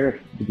spot for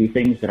there to be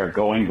things that are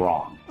going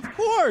wrong. Of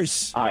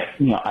course. I've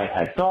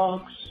had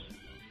dogs,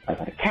 I've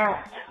had a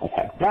cat, I've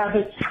had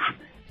rabbits,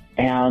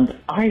 and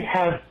I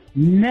have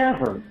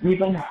never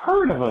even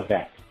heard of a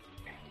vet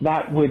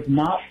that would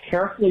not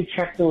carefully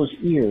check those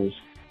ears,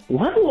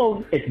 let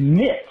alone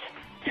admit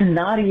to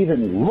not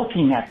even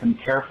looking at them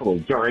carefully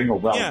during a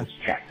wellness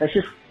check. That's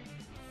just,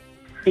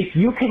 if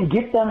you can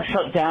get them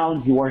shut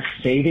down, you are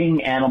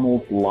saving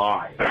animals'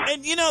 lives.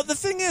 And, the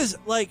thing is,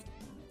 like,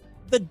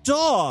 the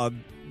dog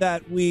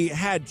that we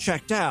had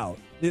checked out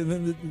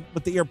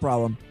with the ear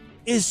problem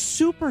is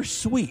super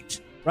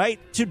sweet, right?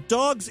 To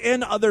dogs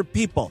and other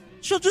people.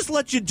 She'll just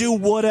let you do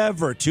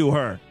whatever to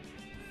her.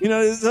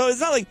 So it's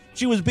not like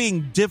she was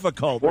being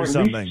difficult or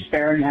something. At least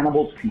sparing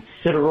animals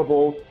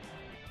considerable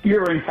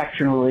ear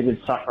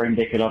infection-related suffering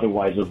they could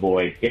otherwise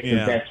avoid if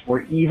the vets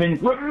were even...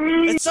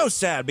 It's so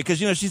sad because,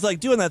 she's like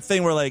doing that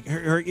thing where like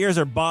her ears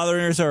are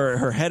bothering her, so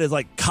her head is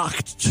like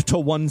cocked to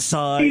one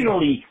side.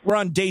 Really? We're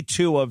on day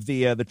 2 of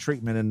the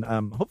treatment,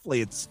 and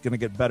hopefully it's going to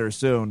get better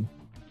soon.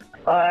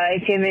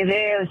 Timmy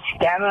Boo,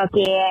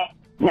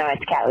 no,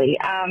 it's Kelly.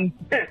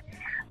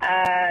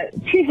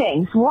 2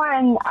 things.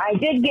 One, I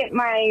did get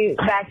my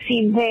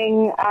vaccine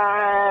thing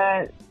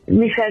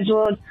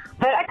rescheduled,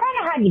 but I kind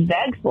of had to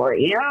beg for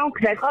it,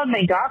 because I called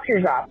my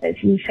doctor's office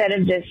instead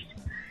of just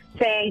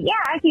saying, yeah,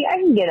 I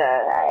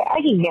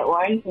can get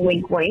one,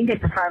 wink, wink,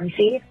 at the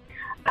pharmacy,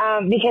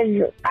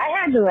 because I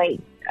had to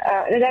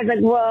the guy's like,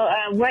 well,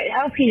 what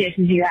health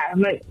conditions do you have?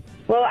 I'm like,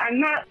 well, I'm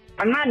not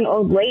an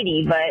old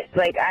lady, but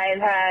I've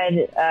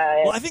had.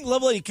 Well, I think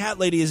Love Lady Cat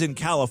Lady is in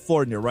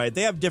California, right?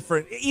 They have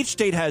each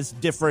state has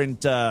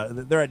different.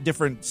 They're at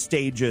different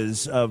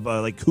stages of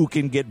who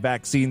can get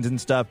vaccines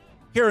and stuff.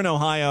 Here in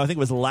Ohio, I think it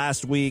was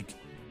last week,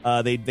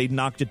 they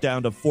knocked it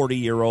down to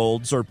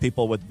 40-year-olds or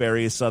people with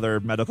various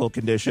other medical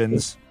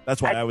conditions. That's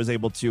why I was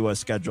able to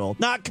schedule,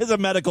 not because of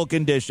medical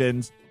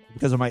conditions,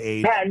 because of my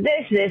age. Yeah,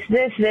 this.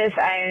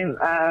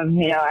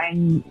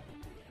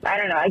 I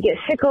don't know. I get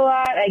sick a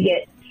lot.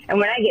 And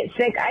when I get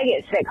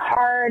sick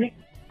hard.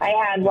 I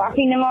had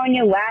walking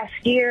pneumonia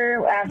last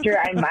year after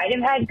I might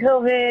have had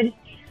COVID.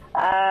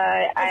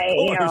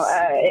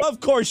 Of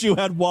course you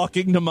had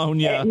walking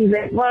pneumonia.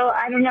 Well,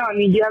 I don't know. I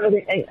mean, do you have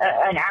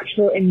an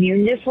actual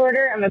immune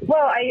disorder? I'm like,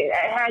 well, I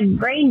had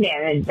brain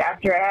damage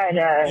after I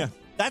had...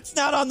 That's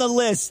not on the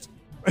list.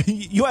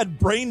 You had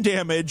brain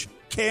damage,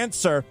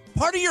 cancer.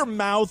 Part of your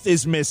mouth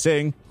is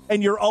missing,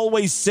 and you're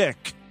always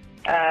sick.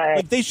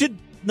 They should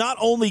not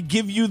only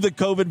give you the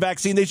COVID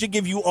vaccine, they should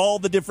give you all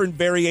the different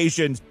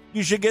variations.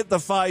 You should get the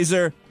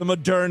Pfizer, the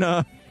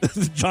Moderna,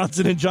 the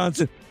Johnson &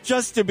 Johnson,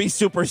 just to be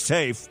super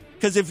safe.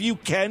 Because if you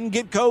can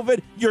get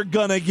COVID, you're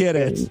going to get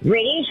it.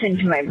 Radiation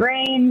to my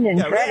brain and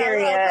that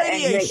area. And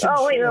he's like,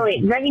 oh,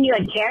 wait. Reckon you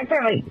had cancer?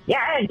 I'm like, yeah,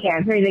 I had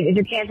cancer. He's like, is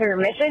your cancer in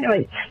remission? I'm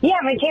like, yeah,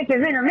 my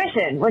cancer's in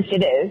remission, which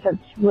it is. That's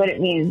what it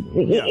means.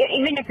 Yeah.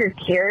 Even if you're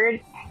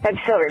cured, that's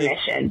still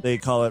remission. They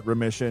call it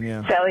remission,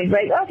 yeah. So he's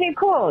like, okay,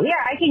 cool. Yeah,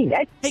 I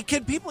can. Hey,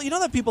 can people,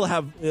 that people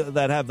have,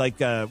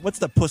 what's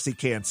the pussy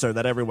cancer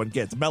that everyone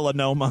gets?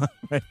 Melanoma,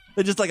 right?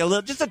 They're just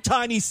just a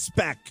tiny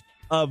speck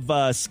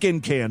of skin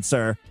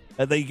cancer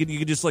that you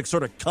can just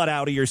sort of cut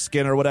out of your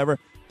skin or whatever.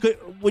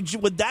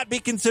 Would that be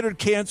considered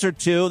cancer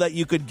too? That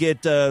you could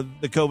get the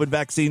COVID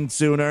vaccine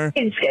sooner?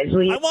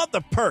 I want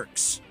the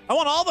perks. I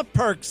want all the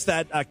perks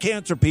that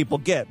cancer people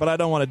get, but I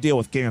don't want to deal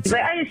with cancer. But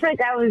I just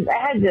I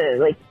had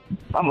to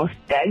almost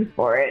beg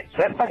for it,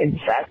 so that fucking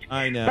sucks.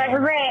 I know. But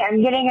hooray,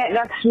 I'm getting it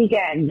next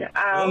weekend.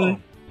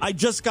 I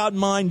just got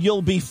mine.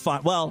 You'll be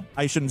fine. Well,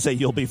 I shouldn't say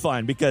you'll be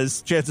fine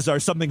because chances are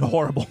something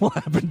horrible will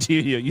happen to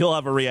you. You'll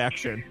have a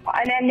reaction.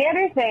 And then the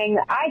other thing,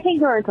 I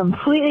think we're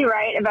completely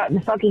right about the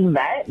fucking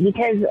vet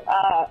because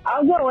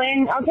I'll go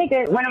in, I'll take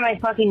one of my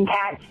fucking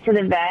cats to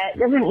the vet.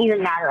 Doesn't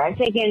even matter. I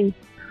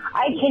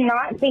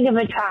cannot think of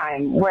a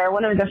time where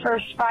one of the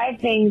first 5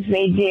 things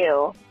they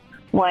do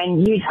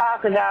when you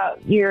talk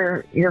about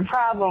your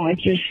problem with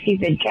your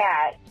stupid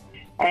cat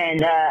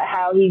and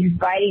how he's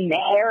biting the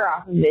hair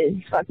off of his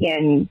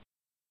fucking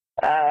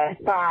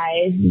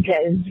thighs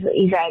because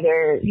he's got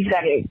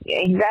an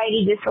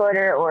anxiety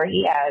disorder or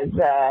he has.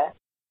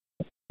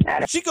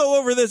 Did she go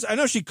over this? I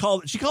know she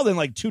called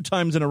in 2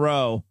 times in a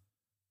row,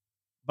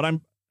 but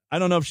I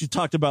don't know if she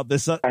talked about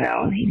this. I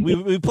know.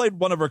 We played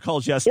one of her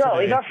calls yesterday. No,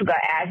 he's also got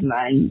asthma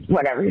and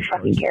whatever. Who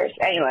fucking cares?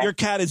 Anyway. Your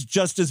cat is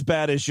just as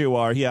bad as you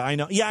are. Yeah, I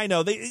know. Yeah, I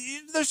know.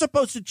 They're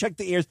supposed to check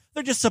the ears.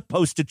 They're just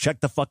supposed to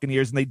check the fucking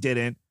ears, and they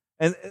didn't.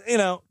 And,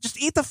 just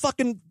eat the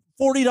fucking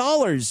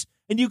 $40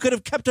 and you could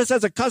have kept us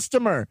as a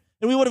customer,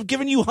 and we would have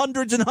given you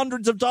hundreds and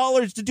hundreds of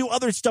dollars to do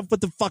other stuff with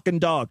the fucking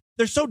dog.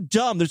 They're so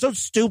dumb. They're so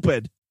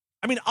stupid.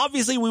 I mean,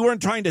 obviously, we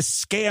weren't trying to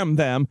scam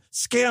them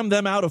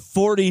out of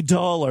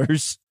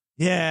 $40.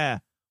 Yeah,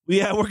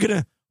 we're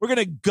gonna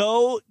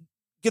go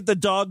get the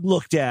dog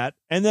looked at,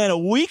 and then a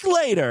week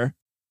later,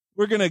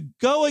 we're gonna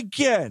go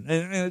again.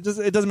 And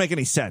it doesn't make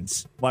any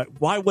sense.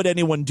 Why would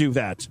anyone do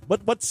that?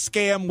 What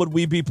scam would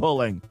we be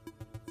pulling?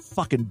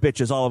 Fucking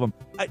bitches, all of them.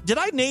 Did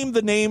I name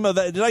the name of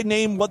that? Did I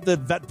name what the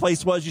vet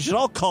place was? You should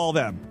all call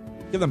them.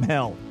 Give them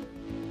hell.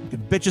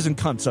 Fucking bitches and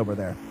cunts over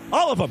there.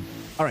 All of them.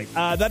 All right,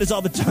 that is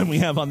all the time we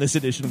have on this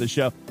edition of the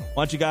show.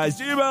 Why don't you guys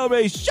email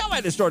me,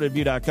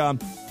 show@distortedview.com.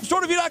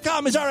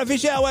 Distortedview.com is our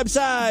official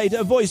website.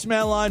 A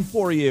voicemail line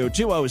for you,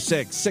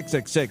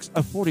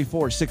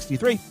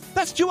 206-666-4463.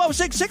 That's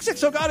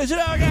 206-66. Oh, God, is it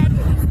out again?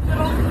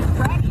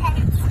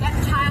 Red-headed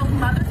stepchild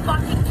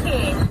motherfucking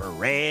kid.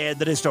 Red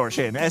the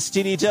Distortion.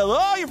 STD, tell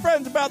all your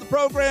friends about the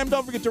program.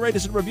 Don't forget to rate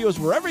us and review us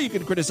wherever you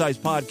can criticize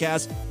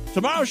podcasts.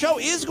 Tomorrow's show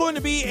is going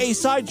to be a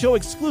Sideshow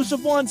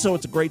exclusive one, so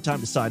it's a great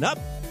time to sign up.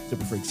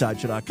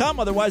 SuperFreakSideshow.com.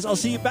 Otherwise, I'll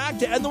see you back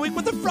to end the week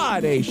with the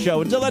Friday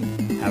show. Until then,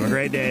 have a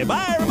great day.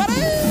 Bye, everybody.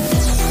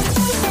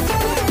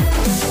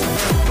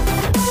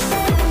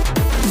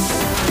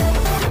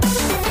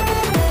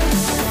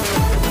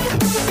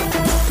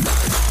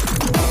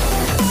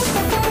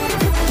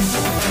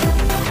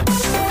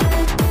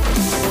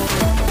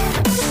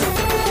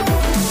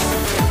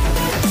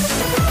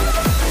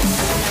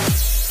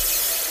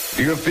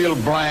 Do you feel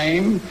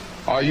blame?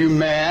 Are you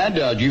mad?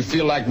 Do you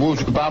feel like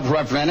Woods about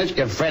referendums?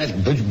 Get friends,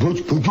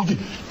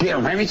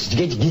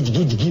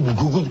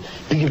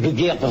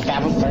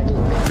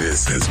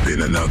 This has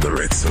been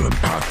another excellent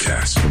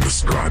podcast from the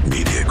Scribe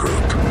Media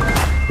Group.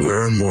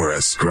 Learn more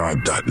at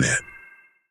scribe.net.